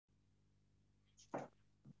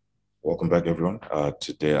Welcome back, everyone.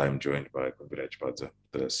 Today I'm joined by Kumbira Chpadza,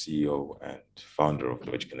 the CEO and founder of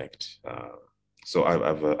Deutsche Connect. So I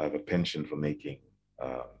have a penchant for making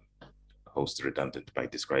um, hosts redundant by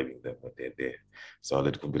describing them when they're there. So I'll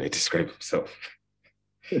let Kumbira describe himself.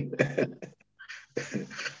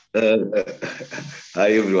 Uh,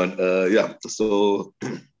 Hi everyone. So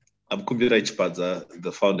I'm Kumbira Chpadza,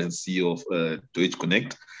 the founder and CEO of Deutsche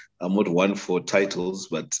Connect. I'm not one for titles,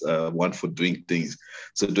 but one for doing things.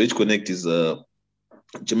 So Deutsche Connect is a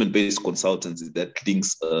German-based consultancy that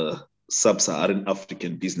links sub-Saharan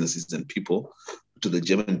African businesses and people to the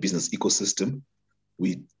German business ecosystem.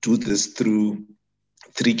 We do this through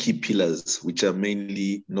three key pillars, which are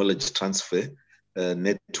mainly knowledge transfer,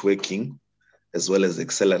 networking, as well as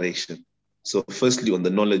acceleration. So, firstly, on the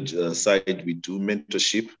knowledge side, we do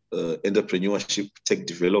mentorship, entrepreneurship, tech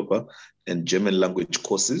developer, and German language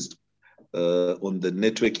courses. On the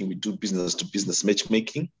networking, we do business to business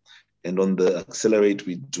matchmaking. And on the accelerate,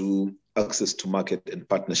 we do access to market and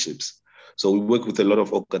partnerships. So we work with a lot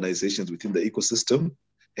of organizations within the ecosystem,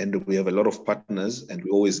 and we have a lot of partners, and we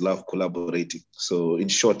always love collaborating. So in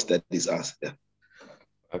short, that is us. Yeah.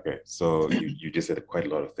 Okay, so you just said quite a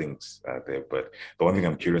lot of things there, but the one thing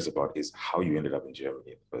I'm curious about is how you ended up in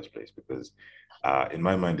Germany in the first place, because in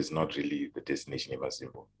my mind, it's not really the destination name as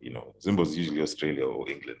Zimbo. You know, Zimbo is usually Australia or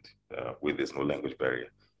England, where there's no language barrier.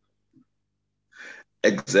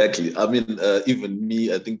 Exactly. I mean, even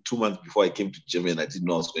me, I think 2 months before I came to Germany, I didn't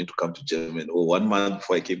know I was going to come to Germany. Or 1 month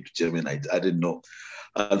before I came to Germany, I didn't know.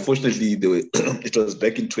 Unfortunately, it was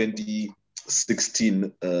back in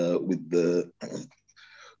 2016 with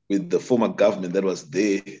the former government that was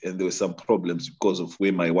there, and there were some problems because of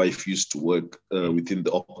where my wife used to work within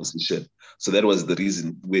the opposition. So that was the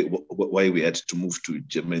reason why we had to move to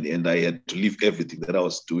Germany, and I had to leave everything that I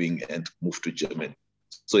was doing and move to Germany.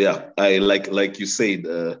 So yeah, I like you said,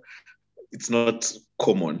 it's not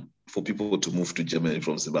common for people to move to Germany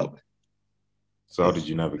from Zimbabwe. So how did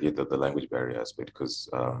you navigate the language barrier aspect? Because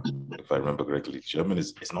if I remember correctly, German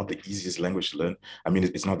is it's not the easiest language to learn. I mean,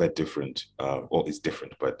 it's not that different, or it's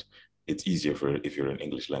different, but it's easier for if you're an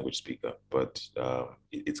English language speaker. But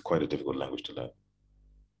it's quite a difficult language to learn.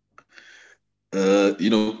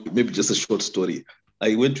 Maybe just a short story.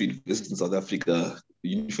 I went to university in South Africa,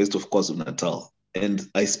 University of KwaZulu-Natal, and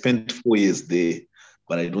I spent 4 years there,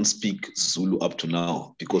 but I don't speak Zulu up to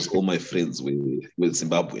now because all my friends were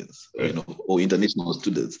Zimbabweans, Yeah. or international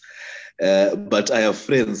students. But I have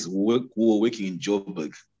friends who were working in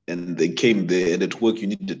Joburg, and they came there, and at work you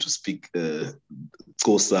needed to speak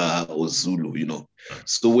Xhosa or Zulu.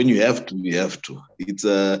 So when you have to, you have to. It's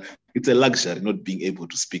a luxury not being able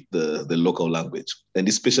to speak the local language, and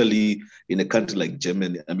especially in a country like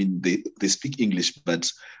Germany. I mean, they speak English,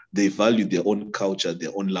 but they value their own culture,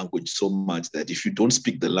 their own language so much that if you don't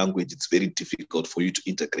speak the language, it's very difficult for you to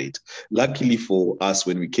integrate. Luckily for us,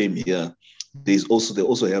 when we came here, they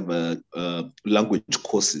also have language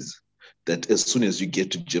courses that as soon as you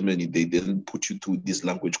get to Germany, they then put you through these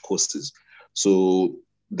language courses. So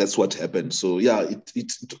that's what happened. So yeah,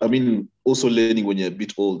 I mean, also learning when you're a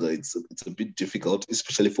bit older, it's a bit difficult,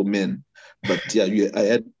 especially for men. But yeah, I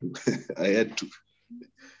had I had to.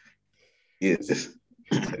 I see. Yes.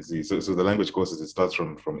 I see. So the language courses it starts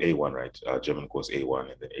from A1, right? German course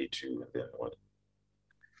A1 and then A2 and then what?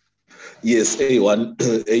 Yes, A1,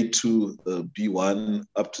 A2, B1,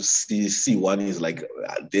 up to C1 is like,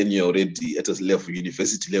 then you're already at a level,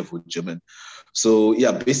 university level German. So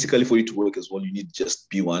yeah, basically for you to work as well, you need just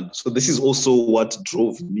B1. So this is also what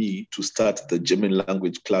drove me to start the German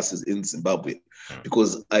language classes in Zimbabwe, Mm.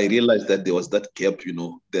 because I realized that there was that gap,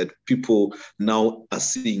 that people now are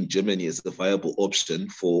seeing Germany as a viable option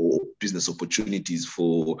for business opportunities,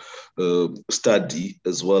 for study,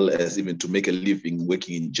 as well as even to make a living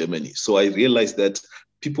working in Germany. So I realized that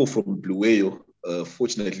people from Blueyo,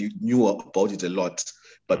 fortunately, knew about it a lot,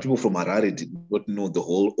 but people from Harare did not know the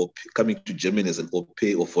whole coming to Germany as an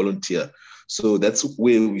OP or volunteer. So that's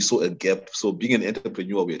where we saw a gap. So being an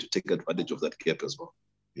entrepreneur, we had to take advantage of that gap as well.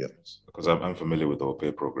 Yeah. Because I'm familiar with the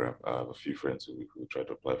OPE program. I have a few friends who tried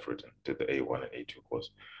to apply for it and did the A1 and A2 course.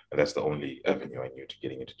 And that's the only avenue I knew to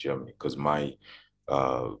getting into Germany because my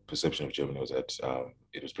perception of Germany was that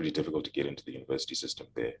it was pretty difficult to get into the university system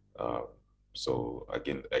there. So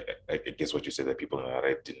again, I guess what you said that people in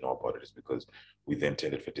Harare didn't know about it is because we then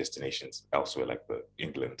tended for destinations elsewhere, like the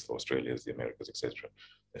England, the Australias, the Americas, etc.,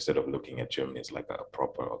 instead of looking at Germany as like a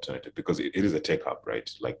proper alternative because it is a tech hub, right?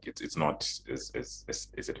 Like it's not as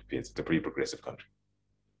it appears. It's a pretty progressive country.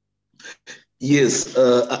 Yes,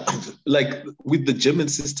 like with the German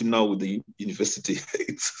system now with the university,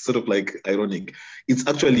 it's sort of like ironic. It's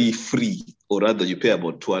actually free, or rather, you pay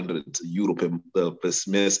about 200 euro per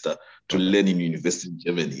semester to Okay. learn in university in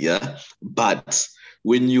Germany. Yeah, but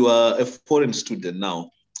when you are a foreign student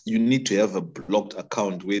now, you need to have a blocked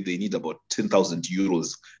account where they need about 10,000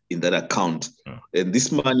 euros in that account, Mm, and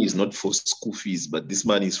this money is not for school fees, but this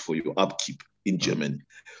money is for your upkeep in mm, Germany.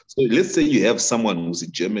 So let's say you have someone who's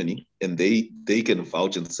in Germany and they can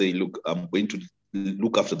vouch and say, look, I'm going to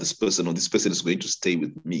look after this person, or this person is going to stay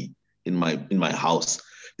with me in my house.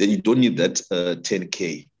 Then you don't need that 10K.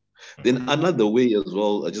 mm, Then another way as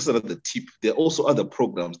well, just another tip, there are also other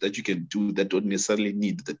programs that you can do that don't necessarily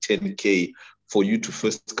need the 10K for you to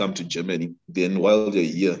first come to Germany. Then while you're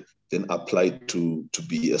here, then apply to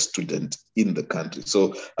be a student in the country.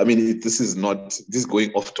 So I mean, this is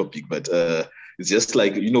going off topic, but it's just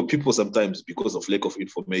like, people sometimes, because of lack of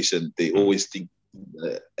information, they mm. always think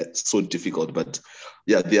it's so difficult. But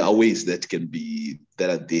yeah, there are ways that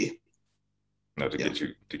are there. Now to Yeah.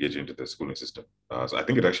 get you into the schooling system. So I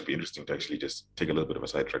think it'd actually be interesting to actually just take a little bit of a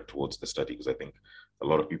sidetrack towards the study, because I think a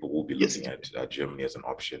lot of people will be Yes. looking at Germany as an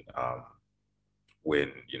option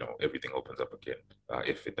when everything opens up again,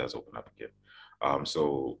 if it does open up again.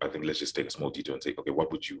 So I think let's just take a small detour and say, okay,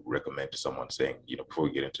 what would you recommend to someone saying, before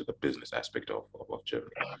we get into the business aspect of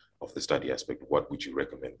Germany, of the study aspect, what would you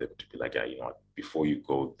recommend them to be like, yeah, before you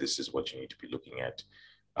go, this is what you need to be looking at.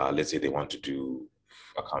 Let's say they want to do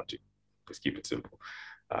accounting. Let's keep it simple.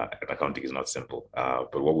 Accounting is not simple,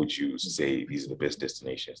 but what would you say these are the best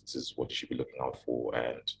destinations? This is what you should be looking out for,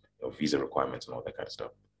 and visa requirements and all that kind of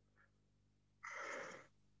stuff.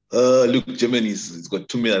 Look, Germany it's got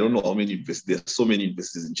too many. I don't know how many universities. There are so many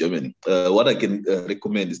universities in Germany. What I can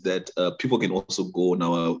recommend is that people can also go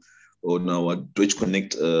on our Deutsch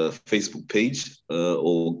Connect Facebook page,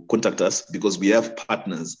 or contact us, because we have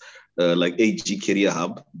partners like AG Career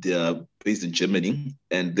Hub. They are based in Germany,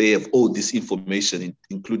 and they have all this information,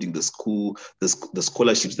 including the school, the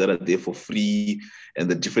scholarships that are there for free, and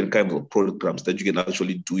the different kinds of programs that you can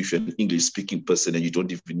actually do if you're an English speaking person and you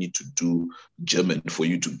don't even need to do German for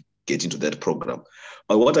you to get into that program.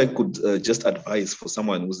 But what I could just advise for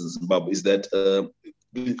someone who's in Zimbabwe is that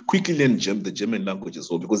quickly learn the German language as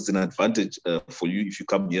well, because it's an advantage for you if you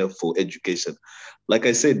come here for education. Like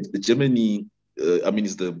I said, Germany, I mean,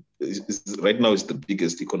 right now it's the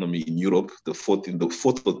biggest economy in Europe, the fourth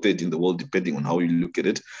or third in the world, depending on how you look at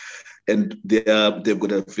it, and they've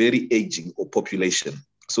got a very aging population.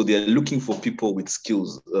 So they are looking for people with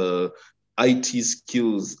skills, IT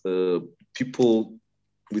skills, people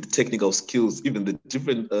with technical skills, even the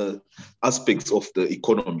different aspects of the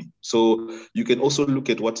economy. So you can also look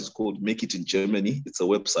at what is called Make It in Germany. It's a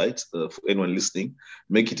website for anyone listening.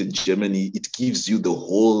 Make It in Germany. It gives you the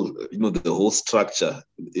whole structure.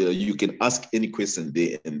 You can ask any question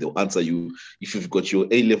there, and they'll answer you. If you've got your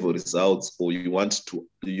A-level results, or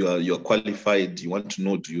you're qualified, you want to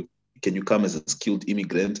know, can you come as a skilled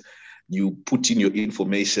immigrant? You put in your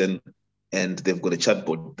information, and they've got a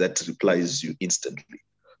chatbot that replies you instantly.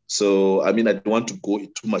 So, I mean, I don't want to go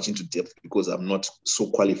too much into depth because I'm not so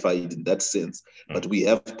qualified in that sense. But we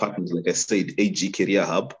have partners, like I said, AG Career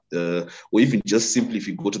Hub, or even just simply if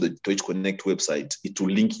you go to the Deutsch Connect website, it will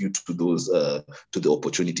link you to those to the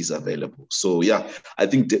opportunities available. So, yeah, I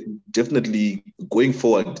think definitely going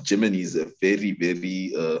forward, Germany is a very,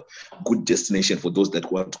 very good destination for those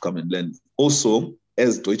that want to come and learn. Also,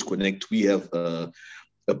 as Deutsch Connect, we have a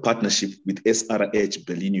partnership with SRH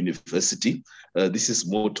Berlin University. This is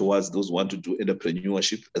more towards those who want to do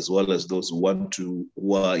entrepreneurship, as well as those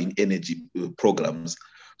who are in energy programs.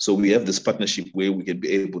 So we have this partnership where we can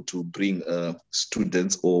be able to bring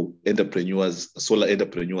students or entrepreneurs, solar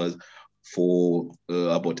entrepreneurs, for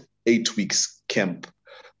about 8 weeks camp.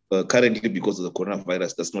 Currently, because of the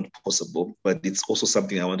coronavirus, that's not possible, but it's also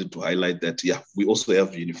something I wanted to highlight, that, yeah, we also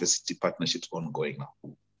have university partnerships ongoing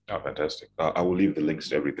now. Oh, fantastic. I will leave the links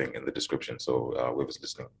to everything in the description. So whoever's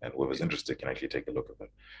listening and whoever's interested can actually take a look at them.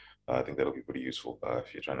 I think that'll be pretty useful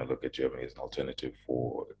if you're trying to look at Germany as an alternative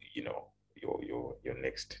for, your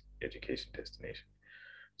next education destination.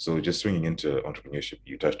 So just swinging into entrepreneurship,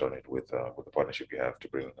 you touched on it with the partnership you have to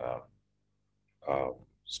bring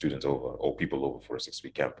students over or people over for a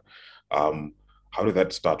 6-week camp. How did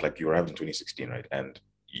that start? Like, you arrived in 2016, right? And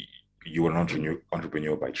you were an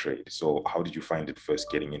entrepreneur by trade. So how did you find it first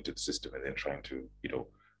getting into the system and then trying to,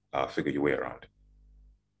 figure your way around?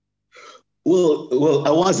 Well, I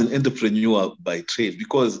was an entrepreneur by trade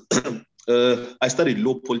because I studied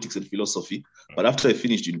law, politics, and philosophy. But after I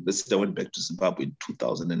finished university, I went back to Zimbabwe in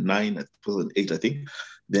 2009, 2008, I think.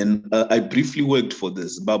 Then I briefly worked for the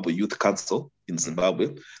Zimbabwe Youth Council in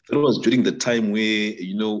Zimbabwe. That was during the time where,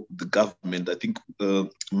 the government, I think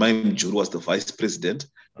Maim Juru was the vice president,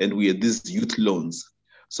 and we had these youth loans.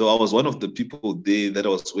 So I was one of the people there that I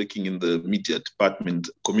was working in the media department,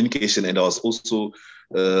 communication, and I was also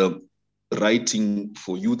writing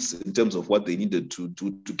for youths in terms of what they needed to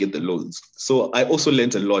do to get the loans. So I also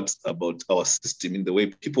learned a lot about our system in the way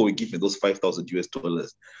people were given those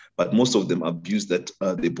 $5,000, but most of them abused that.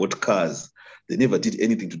 They bought cars. They never did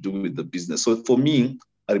anything to do with the business. So for me,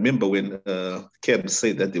 I remember when KEBS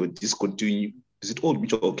said that they were discontinuing, is it Old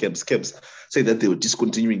Mutual or KEBS? KEBS said that they were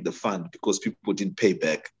discontinuing the fund because people didn't pay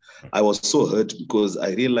back. I was so hurt because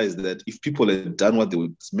I realized that if people had done what they were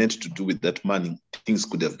meant to do with that money, things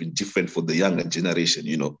could have been different for the younger generation,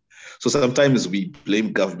 So sometimes we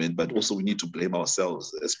blame government, but also we need to blame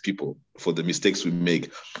ourselves as people for the mistakes we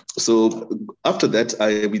make. So after that,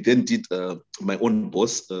 we then did my own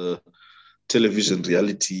boss television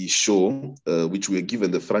reality show, which we were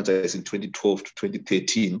given the franchise in 2012 to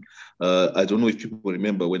 2013. I don't know if people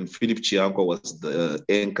remember when Philip Chianko was the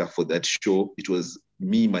anchor for that show. It was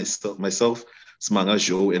me, myself, Smanga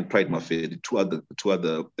Jo, and Pride Mafedi, two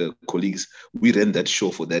other colleagues. We ran that show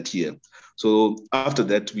for that year. So after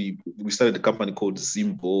that, we started a company called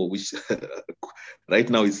Zimbo, which right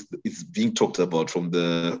now is being talked about from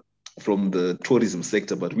the tourism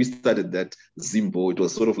sector, but we started that Zimbo. It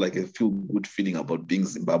was sort of like a feel-good feeling about being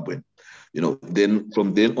Zimbabwean, Then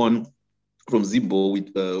from then on, from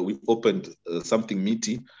Zimbo, we opened something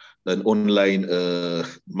meaty, an online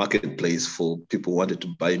marketplace for people who wanted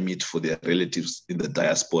to buy meat for their relatives in the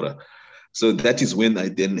diaspora. So that is when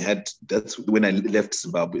that's when I left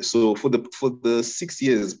Zimbabwe. So for the 6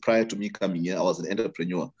 years prior to me coming here, I was an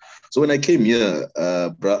entrepreneur. So when I came here,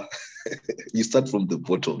 you start from the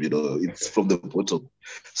bottom, it's from the bottom.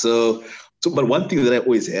 So, but one thing that I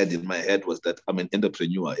always had in my head was that I'm an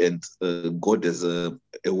entrepreneur, and God has a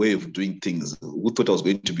way of doing things. Who thought I was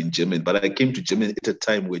going to be in Germany? But I came to Germany at a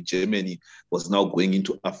time where Germany was now going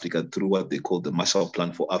into Africa through what they call the Marshall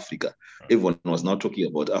Plan for Africa. Everyone was now talking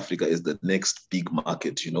about Africa as the next big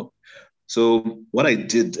market, So what I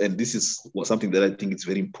did, and this was something that I think is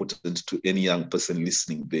very important to any young person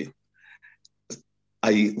listening there,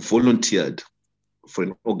 I volunteered for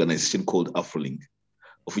an organization called AfroLink,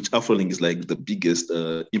 of which AfroLink is like the biggest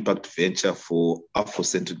impact venture for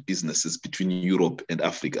Afro-centered businesses between Europe and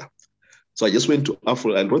Africa. So I just went to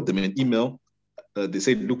Afro, I wrote them an email. They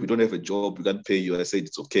said, look, we don't have a job, we can't pay you. I said,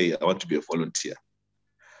 it's okay, I want to be a volunteer.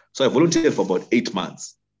 So I volunteered for about 8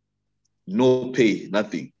 months. No pay,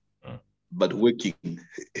 nothing, but working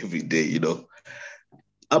every day,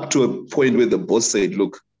 Up to a point where the boss said,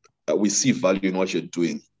 look, we see value in what you're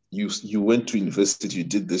doing. You went to university, you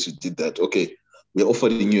did this, you did that. Okay, we're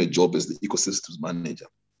offering you a job as the ecosystems manager.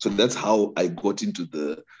 So that's how I got into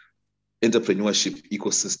the entrepreneurship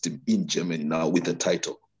ecosystem in Germany now with a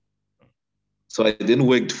title. So I then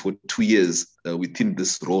worked for 2 years within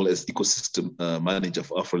this role as ecosystem manager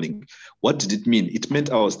for AfroLink. What did it mean? It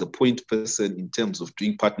meant I was the point person in terms of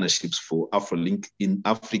doing partnerships for AfroLink in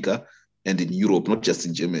Africa and in Europe, not just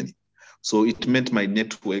in Germany. So it meant my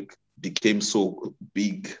network became so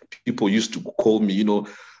big. People used to call me,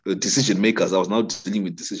 decision makers. I was now dealing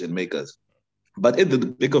with decision makers. But at the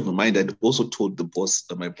back of my mind, I'd also told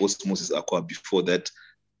my boss, Moses Akwa, before that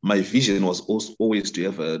my vision was also always to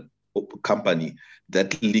have a company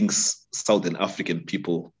that links Southern African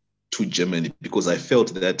people to Germany, because I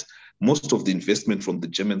felt that most of the investment from the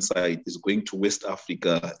German side is going to West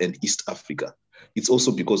Africa and East Africa. It's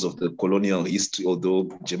also because of the colonial history,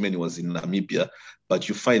 although Germany was in Namibia, but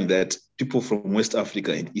you find that people from West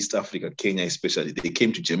Africa and East Africa, Kenya especially, they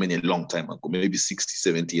came to Germany a long time ago, maybe 60,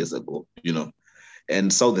 70 years ago,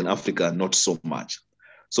 and Southern Africa, not so much.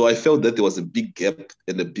 So I felt that there was a big gap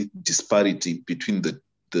and a big disparity between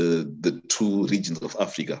the two regions of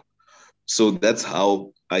Africa. So that's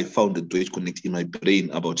how I found the Deutsche Connect in my brain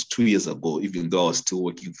about 2 years ago, even though I was still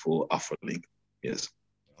working for AfroLink. Yes.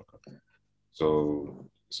 Okay. So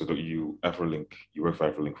you worked for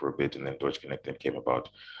AfroLink for a bit, and then Deutsche Connect then came about.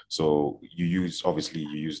 So you use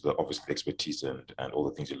the expertise and all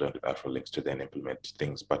the things you learned at AfroLink to then implement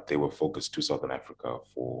things, but they were focused to Southern Africa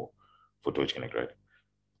for Deutsche Connect, right?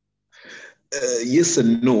 Yes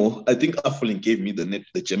and no. I think AfroLink gave me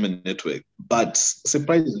the German network, but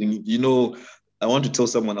surprisingly, I want to tell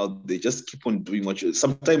someone out there, just keep on doing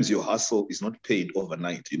sometimes your hustle is not paid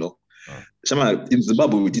overnight, Shama, in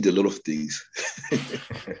Zimbabwe, we did a lot of things.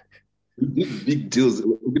 We did big deals.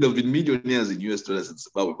 We could have been millionaires in US dollars in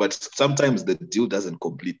Zimbabwe, but sometimes the deal doesn't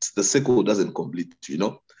complete. The circle doesn't complete, you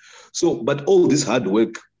know? So, but all this hard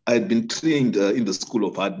work, I had been trained in the school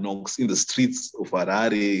of hard knocks, in the streets of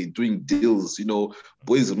Harare, doing deals, you know,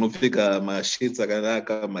 boys unofika, my shirts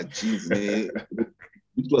akanaka, my jeans,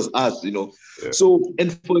 it was us, you know. Yeah. So,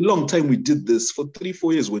 and for a long time we did this. For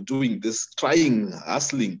 3-4 years, we're doing this, trying,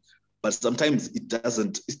 hustling. But sometimes it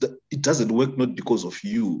doesn't work, not because of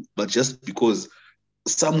you, but just because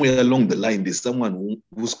somewhere along the line there's someone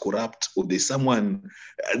who's corrupt, or there's someone,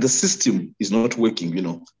 the system is not working, you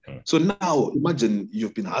know. So now imagine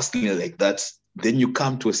you've been hustling like that, then you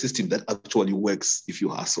come to a system that actually works if you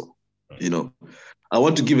hustle, you know. I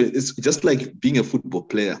want to give it, it's just like being a football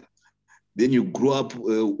player. Then you grow up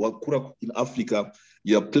in Africa,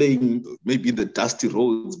 you're playing maybe in the dusty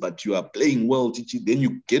roads, but you are playing well. Then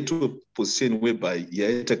you get to a position whereby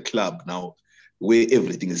you're at a club now where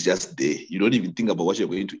everything is just there. You don't even think about what you're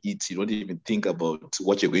going to eat. You don't even think about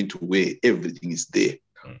what you're going to wear. Everything is there.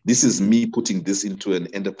 This is me putting this into an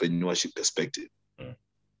entrepreneurship perspective.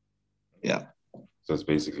 Yeah. So it's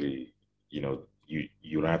basically, you know, you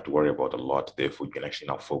don't have to worry about a lot. Therefore, you can actually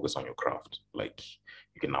now focus on your craft. Like,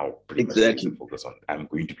 you can now pretty much focus on, I'm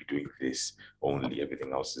going to be doing this only.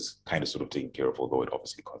 Everything else is kind of sort of taken care of, although it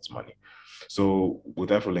obviously costs money. So with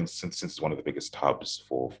AfroLink, since it's one of the biggest hubs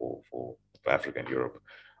for Africa and Europe,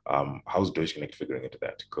 how's Deutsche Connect figuring into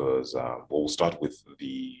that? Because we'll start with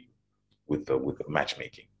the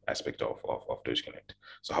matchmaking aspect of Deutsche Connect.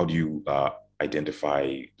 So how do you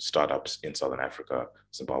identify startups in Southern Africa,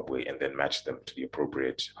 Zimbabwe, and then match them to the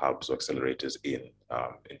appropriate hubs or accelerators in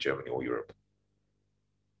Germany or Europe?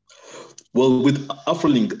 Well, with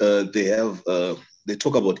AfroLink, they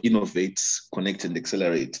talk about innovate, connect, and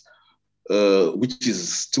accelerate, which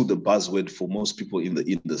is still the buzzword for most people in the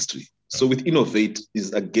industry. So with innovate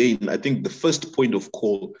is, again, I think the first point of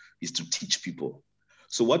call is to teach people.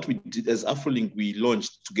 So what we did as AfroLink, we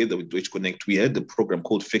launched together with Deutsche Connect. We had a program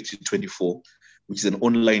called Factory 24, which is an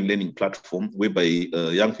online learning platform whereby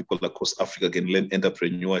young people across Africa can learn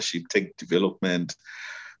entrepreneurship, tech development,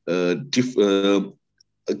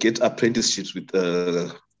 get apprenticeships with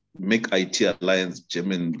Make IT Alliance,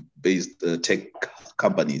 German-based tech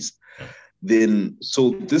companies. Then,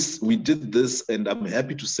 so we did this, and I'm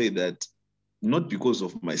happy to say that not because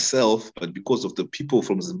of myself, but because of the people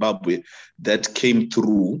from Zimbabwe that came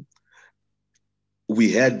through.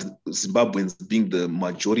 We had Zimbabweans being the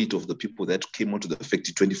majority of the people that came onto the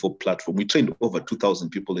Factory 24 platform. We trained over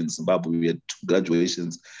 2,000 people in Zimbabwe. We had 2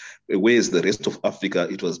 graduations, whereas the rest of Africa,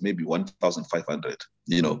 it was maybe 1,500,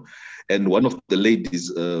 you know. And one of the ladies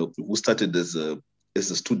who started as a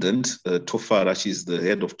student, Tofara, she's the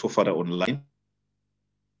head of Tofara Online.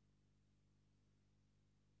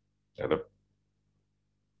 Hello.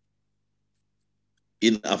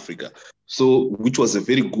 In Africa, so which was a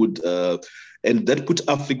very good, and that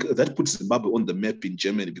put Zimbabwe on the map in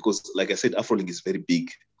Germany, because, like I said, AfroLink is very big.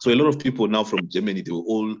 So a lot of people now from Germany, they were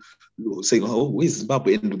all saying, "Oh, where's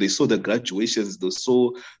Zimbabwe?" And they saw the graduations, they saw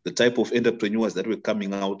the type of entrepreneurs that were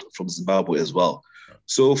coming out from Zimbabwe as well.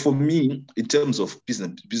 So for me, in terms of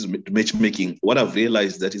business matchmaking, what I've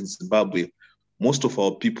realized that in Zimbabwe, most of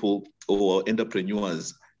our people or our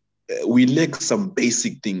entrepreneurs, we lack some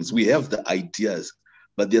basic things. We have the ideas,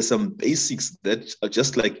 but there are some basics that are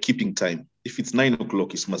just like keeping time. If it's 9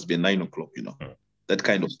 o'clock, it must be 9 o'clock, you know, that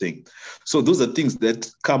kind of thing. So those are things that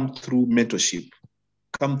come through mentorship,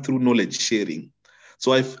 come through knowledge sharing.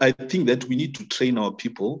 So I think that we need to train our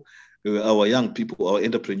people, our young people, our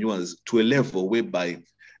entrepreneurs, to a level whereby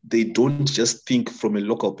they don't just think from a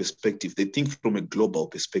local perspective, they think from a global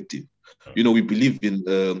perspective. You know, we believe in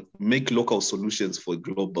make local solutions for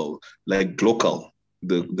global, like Glocal,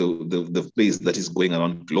 the place that is going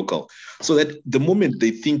around Glocal. So that the moment they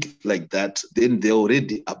think like that, then they're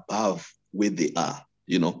already above where they are,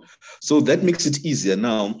 you know. So that makes it easier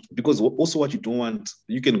now, because also what you don't want,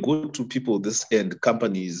 you can go to people this end,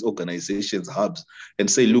 companies, organizations, hubs, and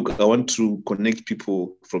say, look, I want to connect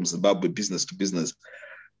people from Zimbabwe business to business.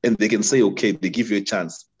 And they can say, okay, they give you a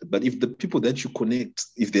chance. But if the people that you connect,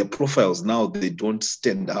 if their profiles now, they don't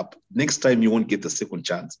stand up, next time you won't get the second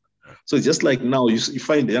chance. So it's just like now, you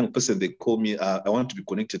find a young person, they call me, I want to be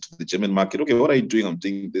connected to the German market. Okay, what are you doing? I'm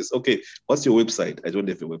doing this. Okay, what's your website? I don't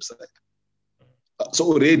have a website. So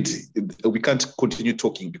already we can't continue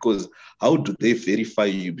talking, because how do they verify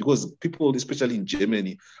you? Because people, especially in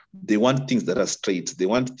Germany, they want things that are straight. They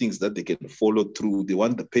want things that they can follow through. They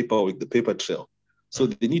want the paperwork, the paper trail. So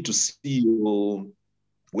they need to see your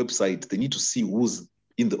website. They need to see who's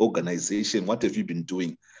in the organization. What have you been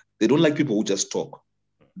doing? They don't like people who just talk.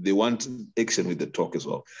 they want action with the talk as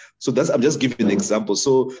well. So I'm just giving an example.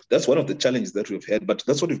 So that's one of the challenges that we've had, but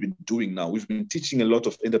that's what we've been doing now. We've been teaching a lot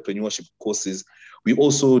of entrepreneurship courses. We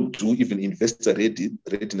also do even investor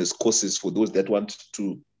readiness courses for those that want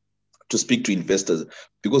to speak to investors,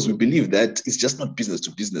 because we believe that it's just not business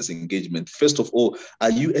to business engagement. First of all,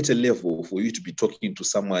 are you at a level for you to be talking to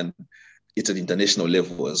someone at an international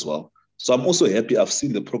level as well? So I'm also happy. I've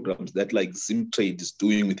seen the programs that like Zimtrade is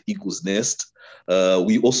doing with Eagle's Nest.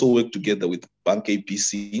 We also work together with Bank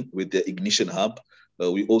ABC with their Ignition Hub.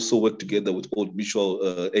 We also work together with Old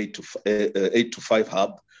Mutual 8 to 5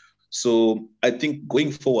 Hub. So I think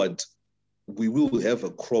going forward, we will have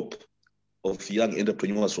a crop of young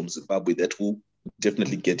entrepreneurs from Zimbabwe that will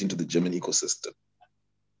definitely get into the German ecosystem.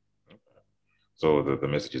 So the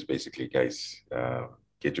message is basically, guys,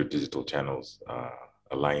 get your digital channels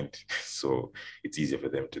aligned so it's easier for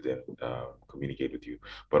them to then communicate with you.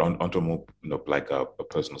 But onto a more, like a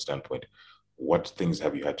personal standpoint, what things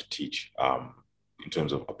have you had to teach in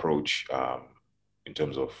terms of approach, in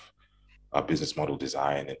terms of business model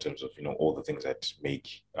design, in terms of all the things that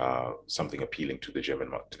make something appealing to the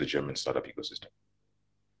German startup ecosystem?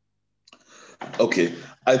 Okay,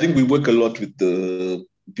 I think we work a lot with the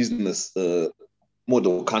business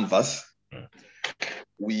model canvas.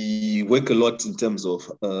 We work a lot in terms of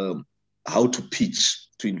how to pitch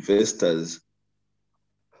to investors.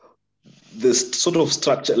 This sort of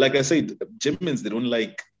structure, like I said, Germans, they don't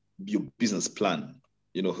like your business plan.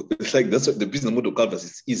 It's like that's what the business model canvas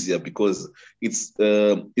is easier because it's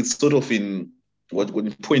sort of in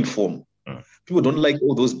point form. People don't like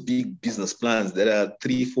all those big business plans that are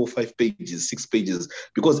 3, 4, 5 pages, 6 pages.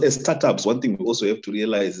 Because as startups, one thing we also have to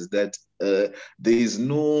realize is that these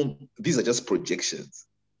are just projections.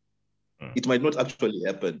 It might not actually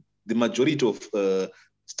happen. The majority of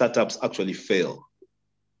startups actually fail.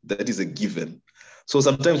 That is a given. So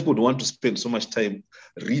sometimes people don't want to spend so much time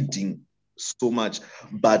reading so much,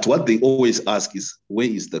 but what they always ask is,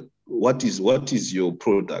 what is your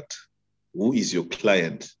product? Who is your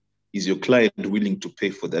client? Is your client willing to pay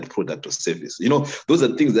for that product or service? Those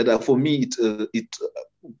are things that are, for me,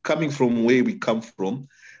 coming from where we come from,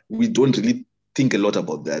 we don't really think a lot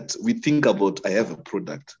about that. We think about, I have a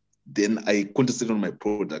product, then I concentrate on my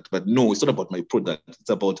product. But no, it's not about my product. It's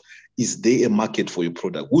about, is there a market for your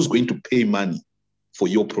product? Who's going to pay money for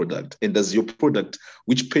your product? And does your product,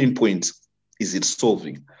 which pain points is it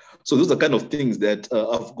solving? So those are kind of things that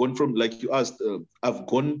I've gone from, like you asked, I've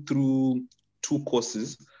gone through 2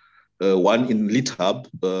 courses. One in LeadHub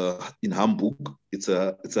in Hamburg. It's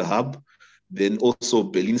a hub. Then also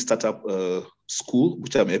Berlin Startup School,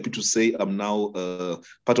 which I'm happy to say I'm now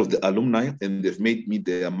part of the alumni, and they've made me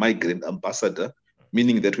their migrant ambassador,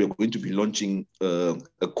 meaning that we're going to be launching a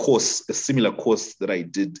similar course that I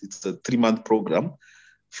did. It's a 3-month program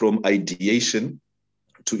from ideation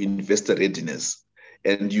to investor readiness.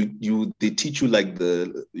 And they teach you like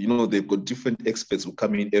they've got different experts who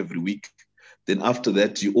come in every week. Then after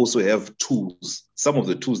that, you also have tools. Some of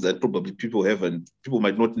the tools that probably people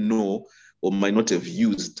might not know or might not have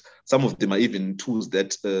used. Some of them are even tools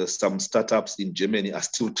that some startups in Germany are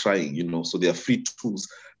still trying, so they are free tools.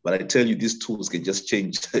 But I tell you, these tools can just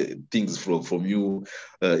change things from you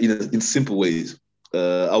in simple ways.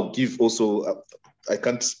 I'll give also, I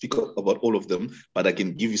can't speak about all of them, but I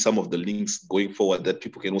can give you some of the links going forward that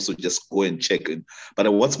people can also just go and check.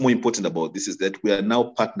 But what's more important about this is that we are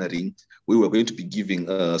now partnering. We were going to be giving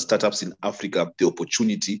startups in Africa the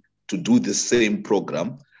opportunity to do the same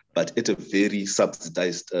program, but at a very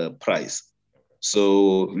subsidized price.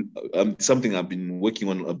 So something I've been working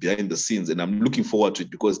on behind the scenes, and I'm looking forward to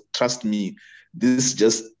it because, trust me, this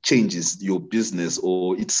just changes your business,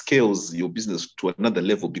 or it scales your business to another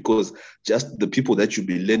level, because just the people that you'll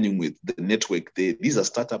be learning with, the network, these are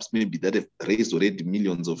startups maybe that have raised already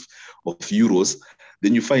millions of euros.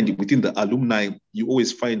 Then you find within the alumni, you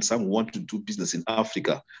always find some who want to do business in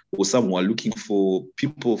Africa, or some who are looking for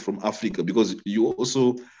people from Africa, because you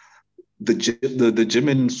also, the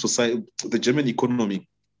German society, the German economy,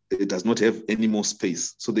 it does not have any more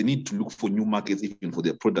space. So they need to look for new markets even for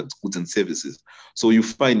their products, goods and services. So you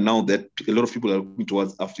find now that a lot of people are looking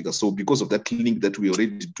towards Africa. So because of that link that we're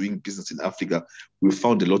already doing business in Africa, we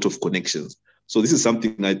found a lot of connections. So this is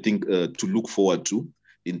something I think to look forward to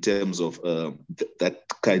in terms of that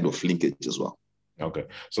kind of linkage as well. Okay.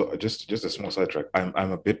 So just a small sidetrack.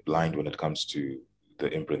 I'm a bit blind when it comes to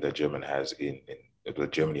the imprint that Germany has in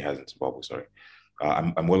Zimbabwe. Sorry.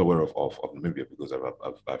 I'm well aware of Namibia because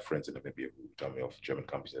I have friends in Namibia who tell me of German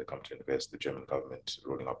companies that come to invest, the German government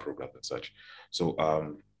rolling out programs and such. So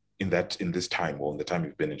in this time, or in the time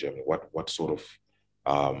you've been in Germany, what sort of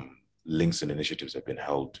links and initiatives have been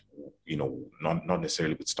held, not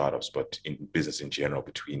necessarily with startups, but in business in general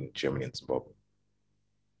between Germany and Zimbabwe?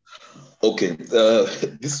 Okay,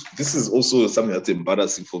 this is also something that's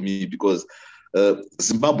embarrassing for me because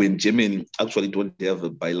Zimbabwe and Germany actually don't have a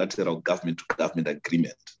bilateral government-to-government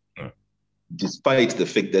agreement, despite the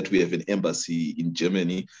fact that we have an embassy in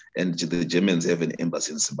Germany and the Germans have an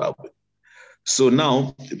embassy in Zimbabwe. So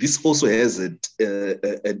now this also has an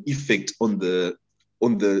effect on the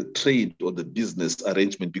trade or the business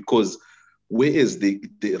arrangement, because whereas they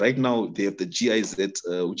right now they have the GIZ,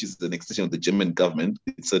 which is an extension of the German government.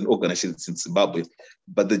 It's an organization in Zimbabwe,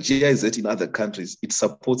 but the GIZ in other countries, it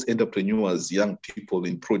supports entrepreneurs, young people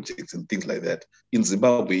in projects and things like that. In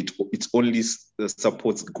Zimbabwe, it only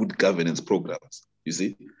supports good governance programs, you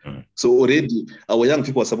see. So already our young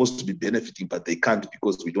people are supposed to be benefiting, but they can't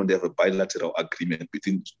because we don't have a bilateral agreement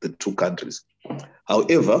between the two countries.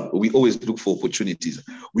 However, we always look for opportunities.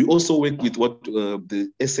 We also work with what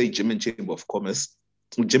the SA German Chamber of Commerce.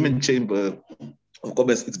 German Chamber of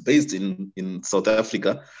Commerce, it's based in South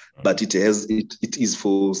Africa, but it is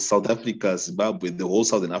for South Africa, Zimbabwe, the whole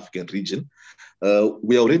Southern African region.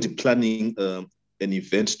 We are already planning an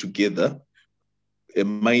event together, a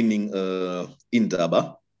mining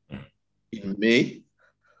Indaba in May,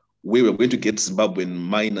 where we're going to get Zimbabwean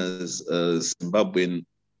miners, Zimbabwean,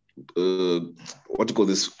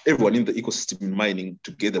 everyone in the ecosystem in mining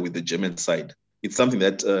together with the German side. It's something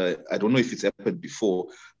that I don't know if it's happened before,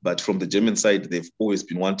 but from the German side, they've always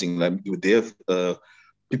been wanting, they have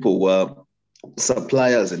people who are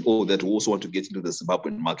suppliers and all that who also want to get into the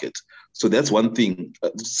Zimbabwean market. So that's one thing.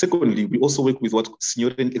 Secondly, we also work with what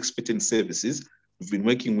Signoren Expert Services. We've been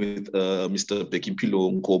working with Mr.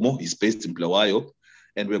 Bekimpilo Nkomo. He's based in Bulawayo.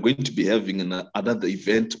 And we're going to be having another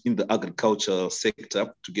event in the agriculture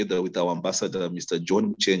sector together with our ambassador, Mr.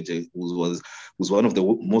 John Muchenje, who's one of the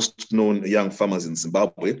most known young farmers in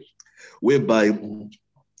Zimbabwe, whereby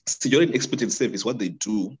Signoren Expert Service, what they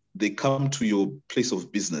do, they come to your place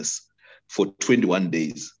of business for 21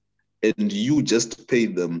 days, and you just pay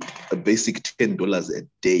them a basic $10 a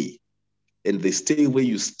day. And they stay where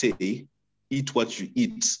you stay, eat what you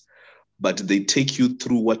eat, but they take you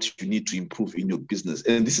through what you need to improve in your business.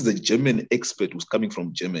 And this is a German expert who's coming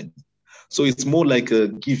from Germany. So it's more like a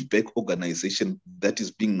give-back organization that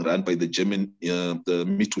is being run by the German the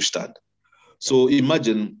Mittelstand. So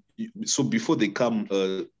imagine, so before they come,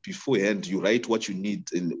 beforehand, you write what you need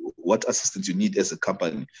and what assistance you need as a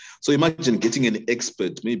company. So imagine getting an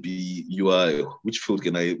expert, maybe you are, which field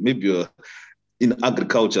can I, maybe you're in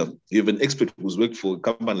agriculture, you have an expert who's worked for a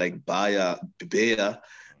company like Bayer,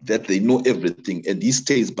 that they know everything, and he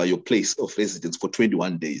stays by your place of residence for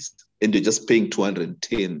 21 days, and you're just paying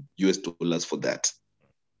 $210 for that.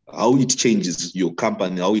 How it changes your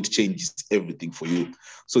company, how it changes everything for you.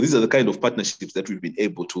 So these are the kind of partnerships that we've been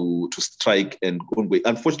able to strike and go away.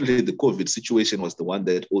 Unfortunately, the COVID situation was the one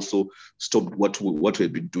that also stopped what we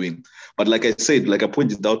had been doing. But like I said, like I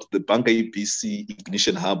pointed out, the Banca EPC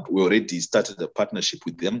Ignition Hub, we already started a partnership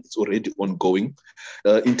with them. It's already ongoing.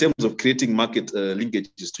 In terms of creating market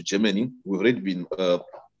linkages to Germany, we've already been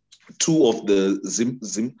two of the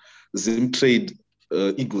Zim Trade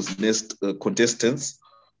Eagle's Nest contestants.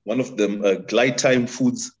 One of them, Glide Time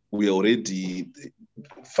Foods, we are already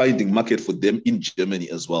finding market for them in Germany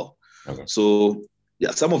as well. Okay. So yeah,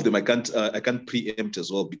 some of them I can't preempt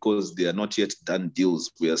as well because they are not yet done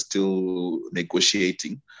deals. We are still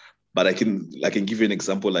negotiating, but I can give you an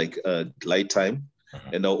example like Glide Time,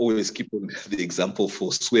 and I'll always keep on the example for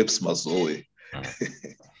Schweppes Mazoe.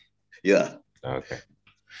 Yeah. Okay.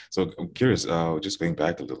 So I'm curious, just going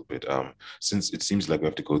back a little bit, since it seems like we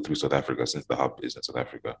have to go through South Africa, since the hub is in South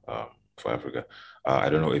Africa, for Africa, I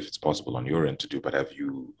don't know if it's possible on your end to do, but have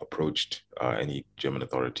you approached any German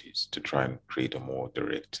authorities to try and create a more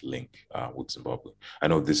direct link with Zimbabwe? I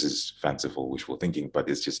know this is fanciful, wishful thinking, but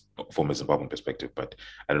it's just from a Zimbabwean perspective, but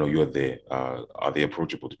I don't know, you're there. Are they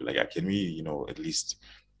approachable to be like, can we, at least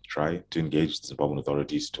try to engage the Zimbabwean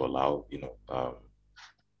authorities to allow,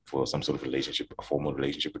 for some sort of relationship, a formal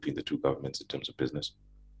relationship between the two governments in terms of business?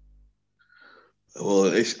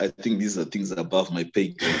 Well, I think these are things above my pay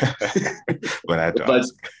grade. But I had to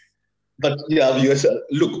ask. But yeah,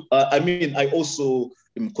 look, I mean, I also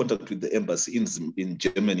am in contact with the embassy in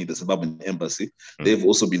Germany, the Zimbabwean embassy. They've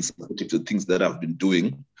also been supportive to things that I've been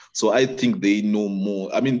doing. So I think they know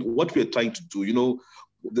more. I mean, what we're trying to do,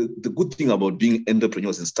 the good thing about being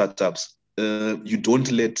entrepreneurs and startups, you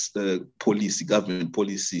don't let government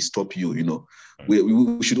policy stop you.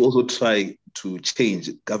 We should also try to change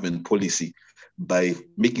government policy by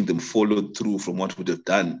making them follow through from what we have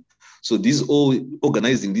done. So these all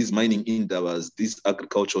organizing these mining endeavors, these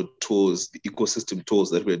agricultural tours, the ecosystem tours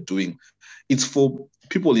that we're doing, it's for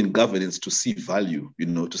people in governance to see value,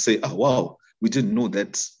 to say, oh, wow, we didn't know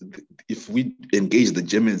that if we engage the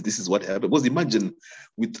Germans, this is what happened. Because imagine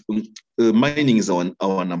with mining is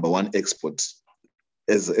our number one export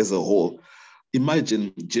as a whole.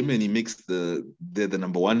 Imagine Germany makes the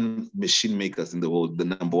number one machine makers in the world, the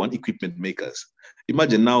number one equipment makers.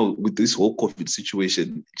 Imagine now with this whole COVID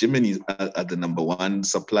situation, Germany are the number one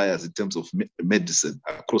suppliers in terms of medicine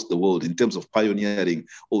across the world, in terms of pioneering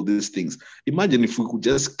all these things. Imagine if we could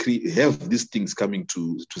just have these things coming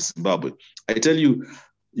to Zimbabwe. I tell you,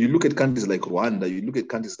 you look at countries like Rwanda, you look at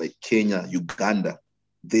countries like Kenya, Uganda,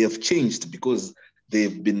 they have changed because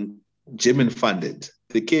they've been German funded.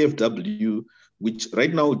 The KfW, which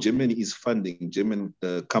right now Germany is funding German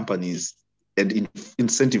companies and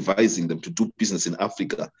incentivizing them to do business in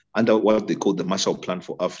Africa under what they call the Marshall Plan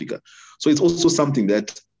for Africa. So it's also something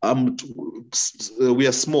that we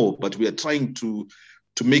are small, but we are trying to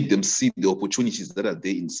make them see the opportunities that are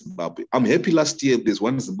there in Zimbabwe. I'm happy last year there's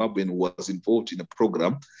one Zimbabwean who was involved in a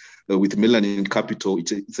program with Melanin Capital.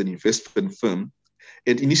 It's an investment firm.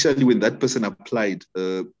 And initially, when that person applied,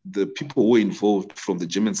 the people who were involved from the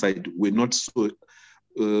German side were not so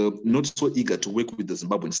eager to work with the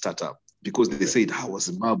Zimbabwean startup because they said, how was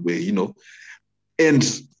Zimbabwe, And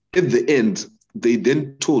at the end, they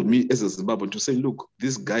then told me as a Zimbabwean to say, look,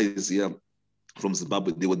 these guys here from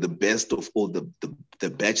Zimbabwe, they were the best of all the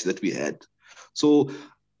batch that we had. So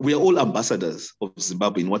we are all ambassadors of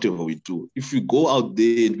Zimbabwe in whatever we do. If we go out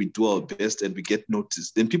there and we do our best and we get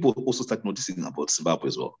noticed, then people also start noticing about Zimbabwe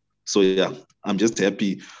as well. So yeah, I'm just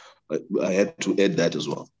happy I had to add that as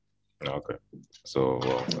well. Okay. So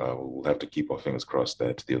we'll have to keep our fingers crossed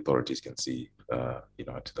that the authorities can see,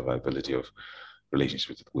 the viability of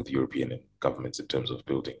relationships with European governments in terms of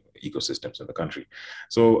building ecosystems in the country.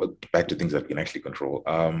 So back to things that we can actually control.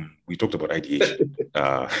 We talked about ideation.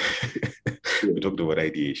 We talked about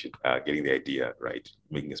ideation, getting the idea right,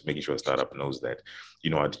 making sure a startup knows that,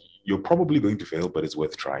 you're probably going to fail, but it's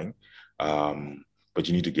worth trying. But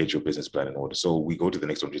you need to get your business plan in order. So we go to the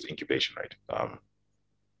next one, which is incubation, right?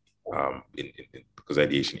 Because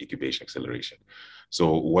ideation, incubation, acceleration.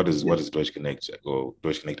 So what does Deutsche Connect or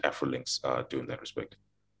Deutsche Connect Afrolinks do in that respect?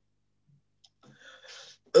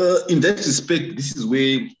 In that respect, this is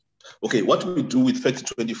where, what we do with Factory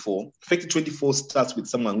 24. Factory 24 starts with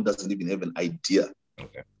someone who doesn't even have an idea.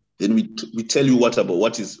 Okay. Then we tell you what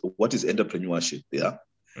is entrepreneurship, yeah?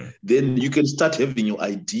 Mm. Then you can start having your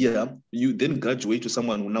idea. You then graduate to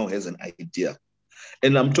someone who now has an idea.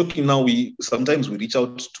 And I'm talking now, sometimes we reach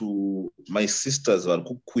out to my sisters,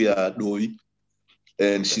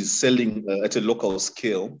 and she's selling at a local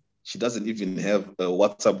scale. She doesn't even have a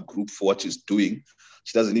WhatsApp group for what she's doing.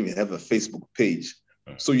 She doesn't even have a Facebook page.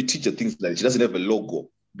 So you teach her things like she doesn't have a logo.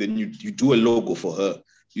 Then you do a logo for her.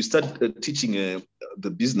 You start teaching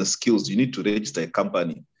the business skills. You need to register a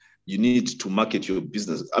company. You need to market your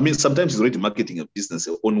business. I mean, sometimes it's already marketing a business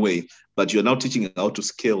your own way, but you're now teaching her how to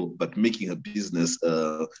scale, but making a business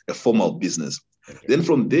a formal business. Okay. Then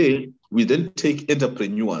from there, we then take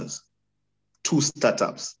entrepreneurs to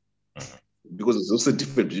startups, because there's also a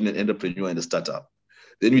difference between an entrepreneur and a startup.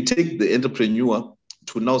 Then we take the entrepreneur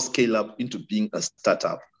to now scale up into being a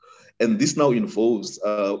startup. And this now involves,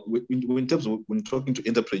 in terms of when talking to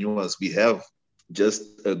entrepreneurs, we have just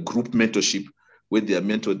a group mentorship where they are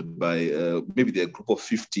mentored by maybe they're a group of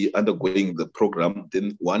 50 undergoing the program.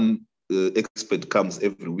 Then one expert comes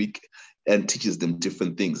every week and teaches them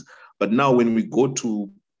different things. But now when we go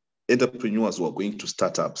to entrepreneurs who are going to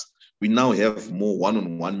startups, we now have more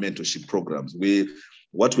one-on-one mentorship programs where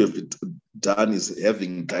what we have done is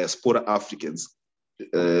having diaspora Africans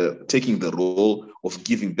taking the role of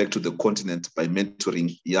giving back to the continent by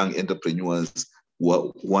mentoring young entrepreneurs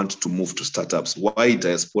who want to move to startups. Why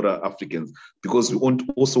diaspora Africans? Because we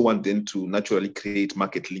also want them to naturally create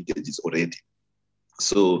market linkages already.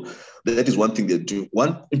 So that is one thing they do.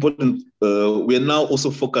 One important, we are now also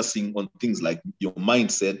focusing on things like your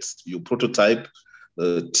mindset, your prototype,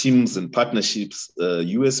 teams and partnerships,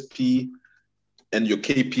 USP, and your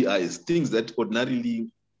KPIs, things that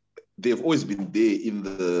ordinarily, they've always been there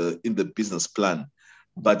in the business plan.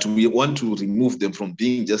 But we want to remove them from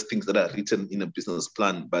being just things that are written in a business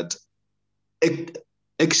plan, but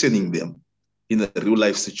actioning them in a real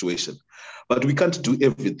life situation. But we can't do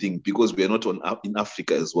everything because we are not in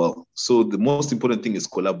Africa as well. So the most important thing is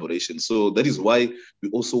collaboration. So that is why we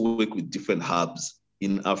also work with different hubs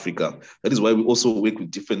in Africa. That is why we also work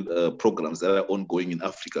with different programs that are ongoing in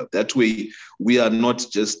Africa. That way, we are not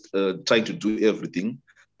just trying to do everything,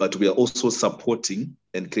 but we are also supporting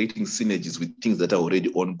and creating synergies with things that are already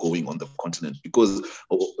ongoing on the continent. Because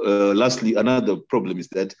lastly, another problem is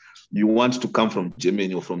that you want to come from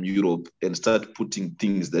Germany or from Europe and start putting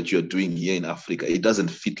things that you're doing here in Africa. It doesn't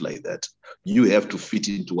fit like that. You have to fit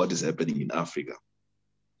into what is happening in Africa.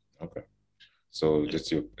 Okay. So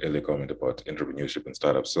just your earlier comment about entrepreneurship and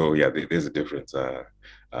startups. So yeah, there's a difference.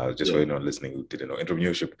 Just for anyone listening who didn't know,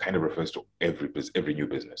 entrepreneurship kind of refers to every new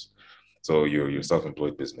business. So your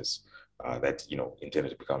self-employed business that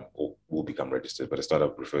intended to become or will become registered, but a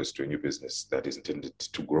startup refers to a new business that is intended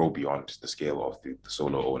to grow beyond the scale of the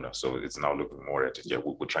solo owner. So it's now looking more at it. Yeah,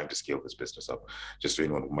 we're trying to scale this business up. Just so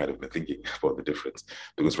anyone who might have been thinking about the difference,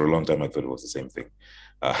 because for a long time I thought it was the same thing.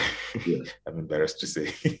 I'm embarrassed to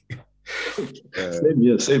say. Same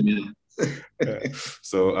here.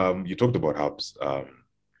 So you talked about hubs,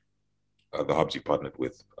 the hubs you partnered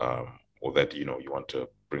with, or that you want to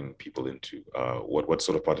bring people into. What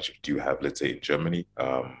sort of partnership do you have? Let's say in Germany,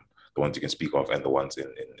 the ones you can speak of, and the ones in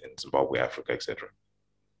Zimbabwe, Africa, etc.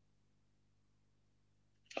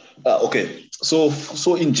 Okay,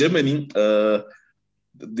 so in Germany,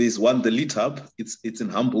 there's one, the Lead Hub. It's in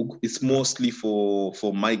Hamburg. It's mostly for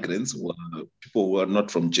migrants, people who are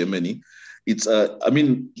not from Germany. It's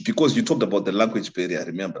because you talked about the language barrier,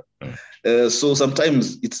 remember? So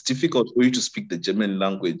sometimes it's difficult for you to speak the German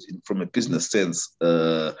language from a business sense.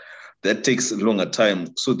 That takes a longer time.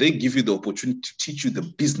 So they give you the opportunity to teach you the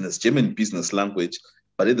German business language,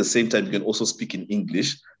 but at the same time, you can also speak in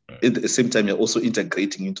English. At the same time, you're also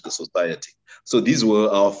integrating into the society. So these were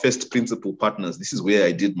our first principal partners. This is where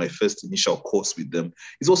I did my first initial course with them.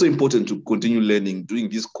 It's also important to continue learning, doing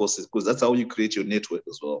these courses, because that's how you create your network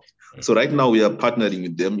as well. So right now we are partnering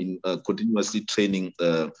with them in continuously training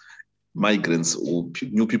migrants or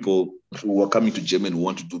new people who are coming to Germany who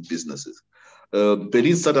want to do businesses.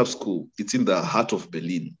 Berlin Startup School, it's in the heart of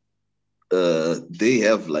Berlin. They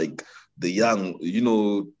have like the young,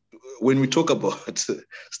 when we talk about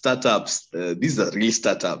startups, these are real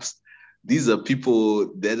startups. These are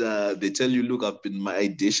people that they tell you, look, I've been my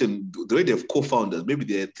ideation. They already have co-founders. Maybe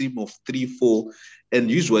they're a team of 3, 4.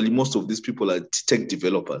 And usually most of these people are tech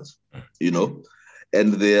developers,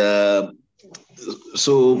 and they're,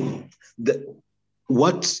 so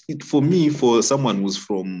for someone who's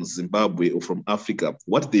from Zimbabwe or from Africa,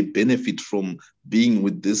 what they benefit from being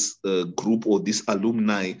with this group or this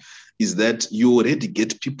alumni is that you already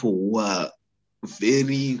get people who are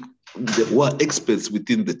experts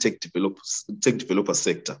within the tech developer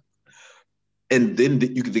sector. And then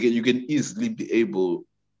you can easily be able,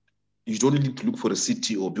 you don't need to look for a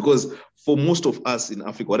CTO, because for most of us in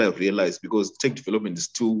Africa, what I've realized, because tech development is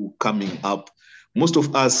still coming up, most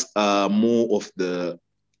of us are more of the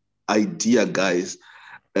idea guys,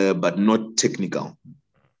 but not technical.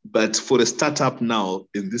 But for a startup now,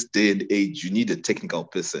 in this day and age, you need a technical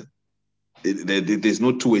person. There's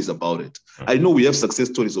no two ways about it. I know we have success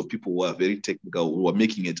stories of people who are very technical, who are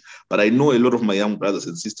making it, but I know a lot of my young brothers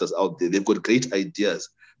and sisters out there, they've got great ideas,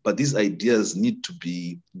 but these ideas need to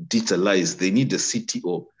be digitalized. They need a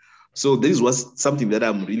CTO. So this was something that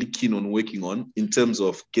I'm really keen on working on in terms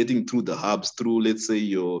of getting through the hubs, through, let's say,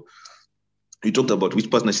 you talked about which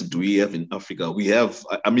partnership do we have in Africa. We have,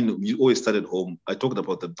 we always start at home. I talked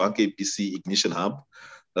about the Bank APC Ignition Hub.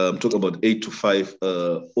 Talk about 8 to 5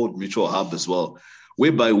 Old Mutual Hub as well,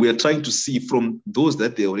 whereby we are trying to see from those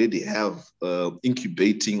that they already have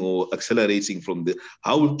incubating or accelerating from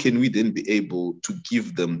how can we then be able to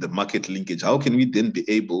give them the market linkage? How can we then be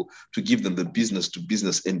able to give them the business to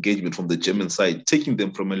business engagement from the German side, taking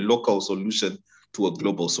them from a local solution to a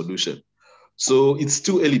global solution? So it's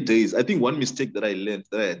still early days. I think one mistake that I learned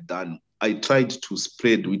that I had done, we tried to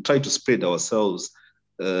spread ourselves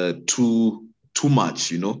too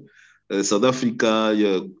much, South Africa,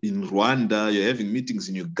 you're in Rwanda, you're having meetings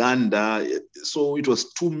in Uganda. So it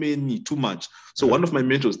was too much. So one of my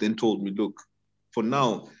mentors then told me, look, for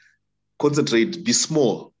now, concentrate, be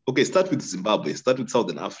small. Okay, start with Zimbabwe, start with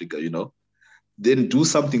Southern Africa, then do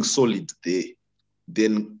something solid there,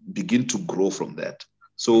 then begin to grow from that.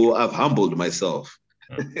 So I've humbled myself.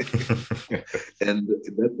 And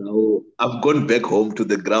that's how I've gone back home to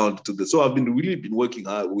the ground. So I've really been working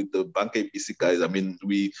hard with the Bank APC guys.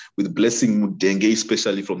 With Blessing Mudenge,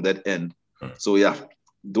 especially from that end. So yeah,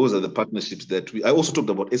 those are the partnerships that I also talked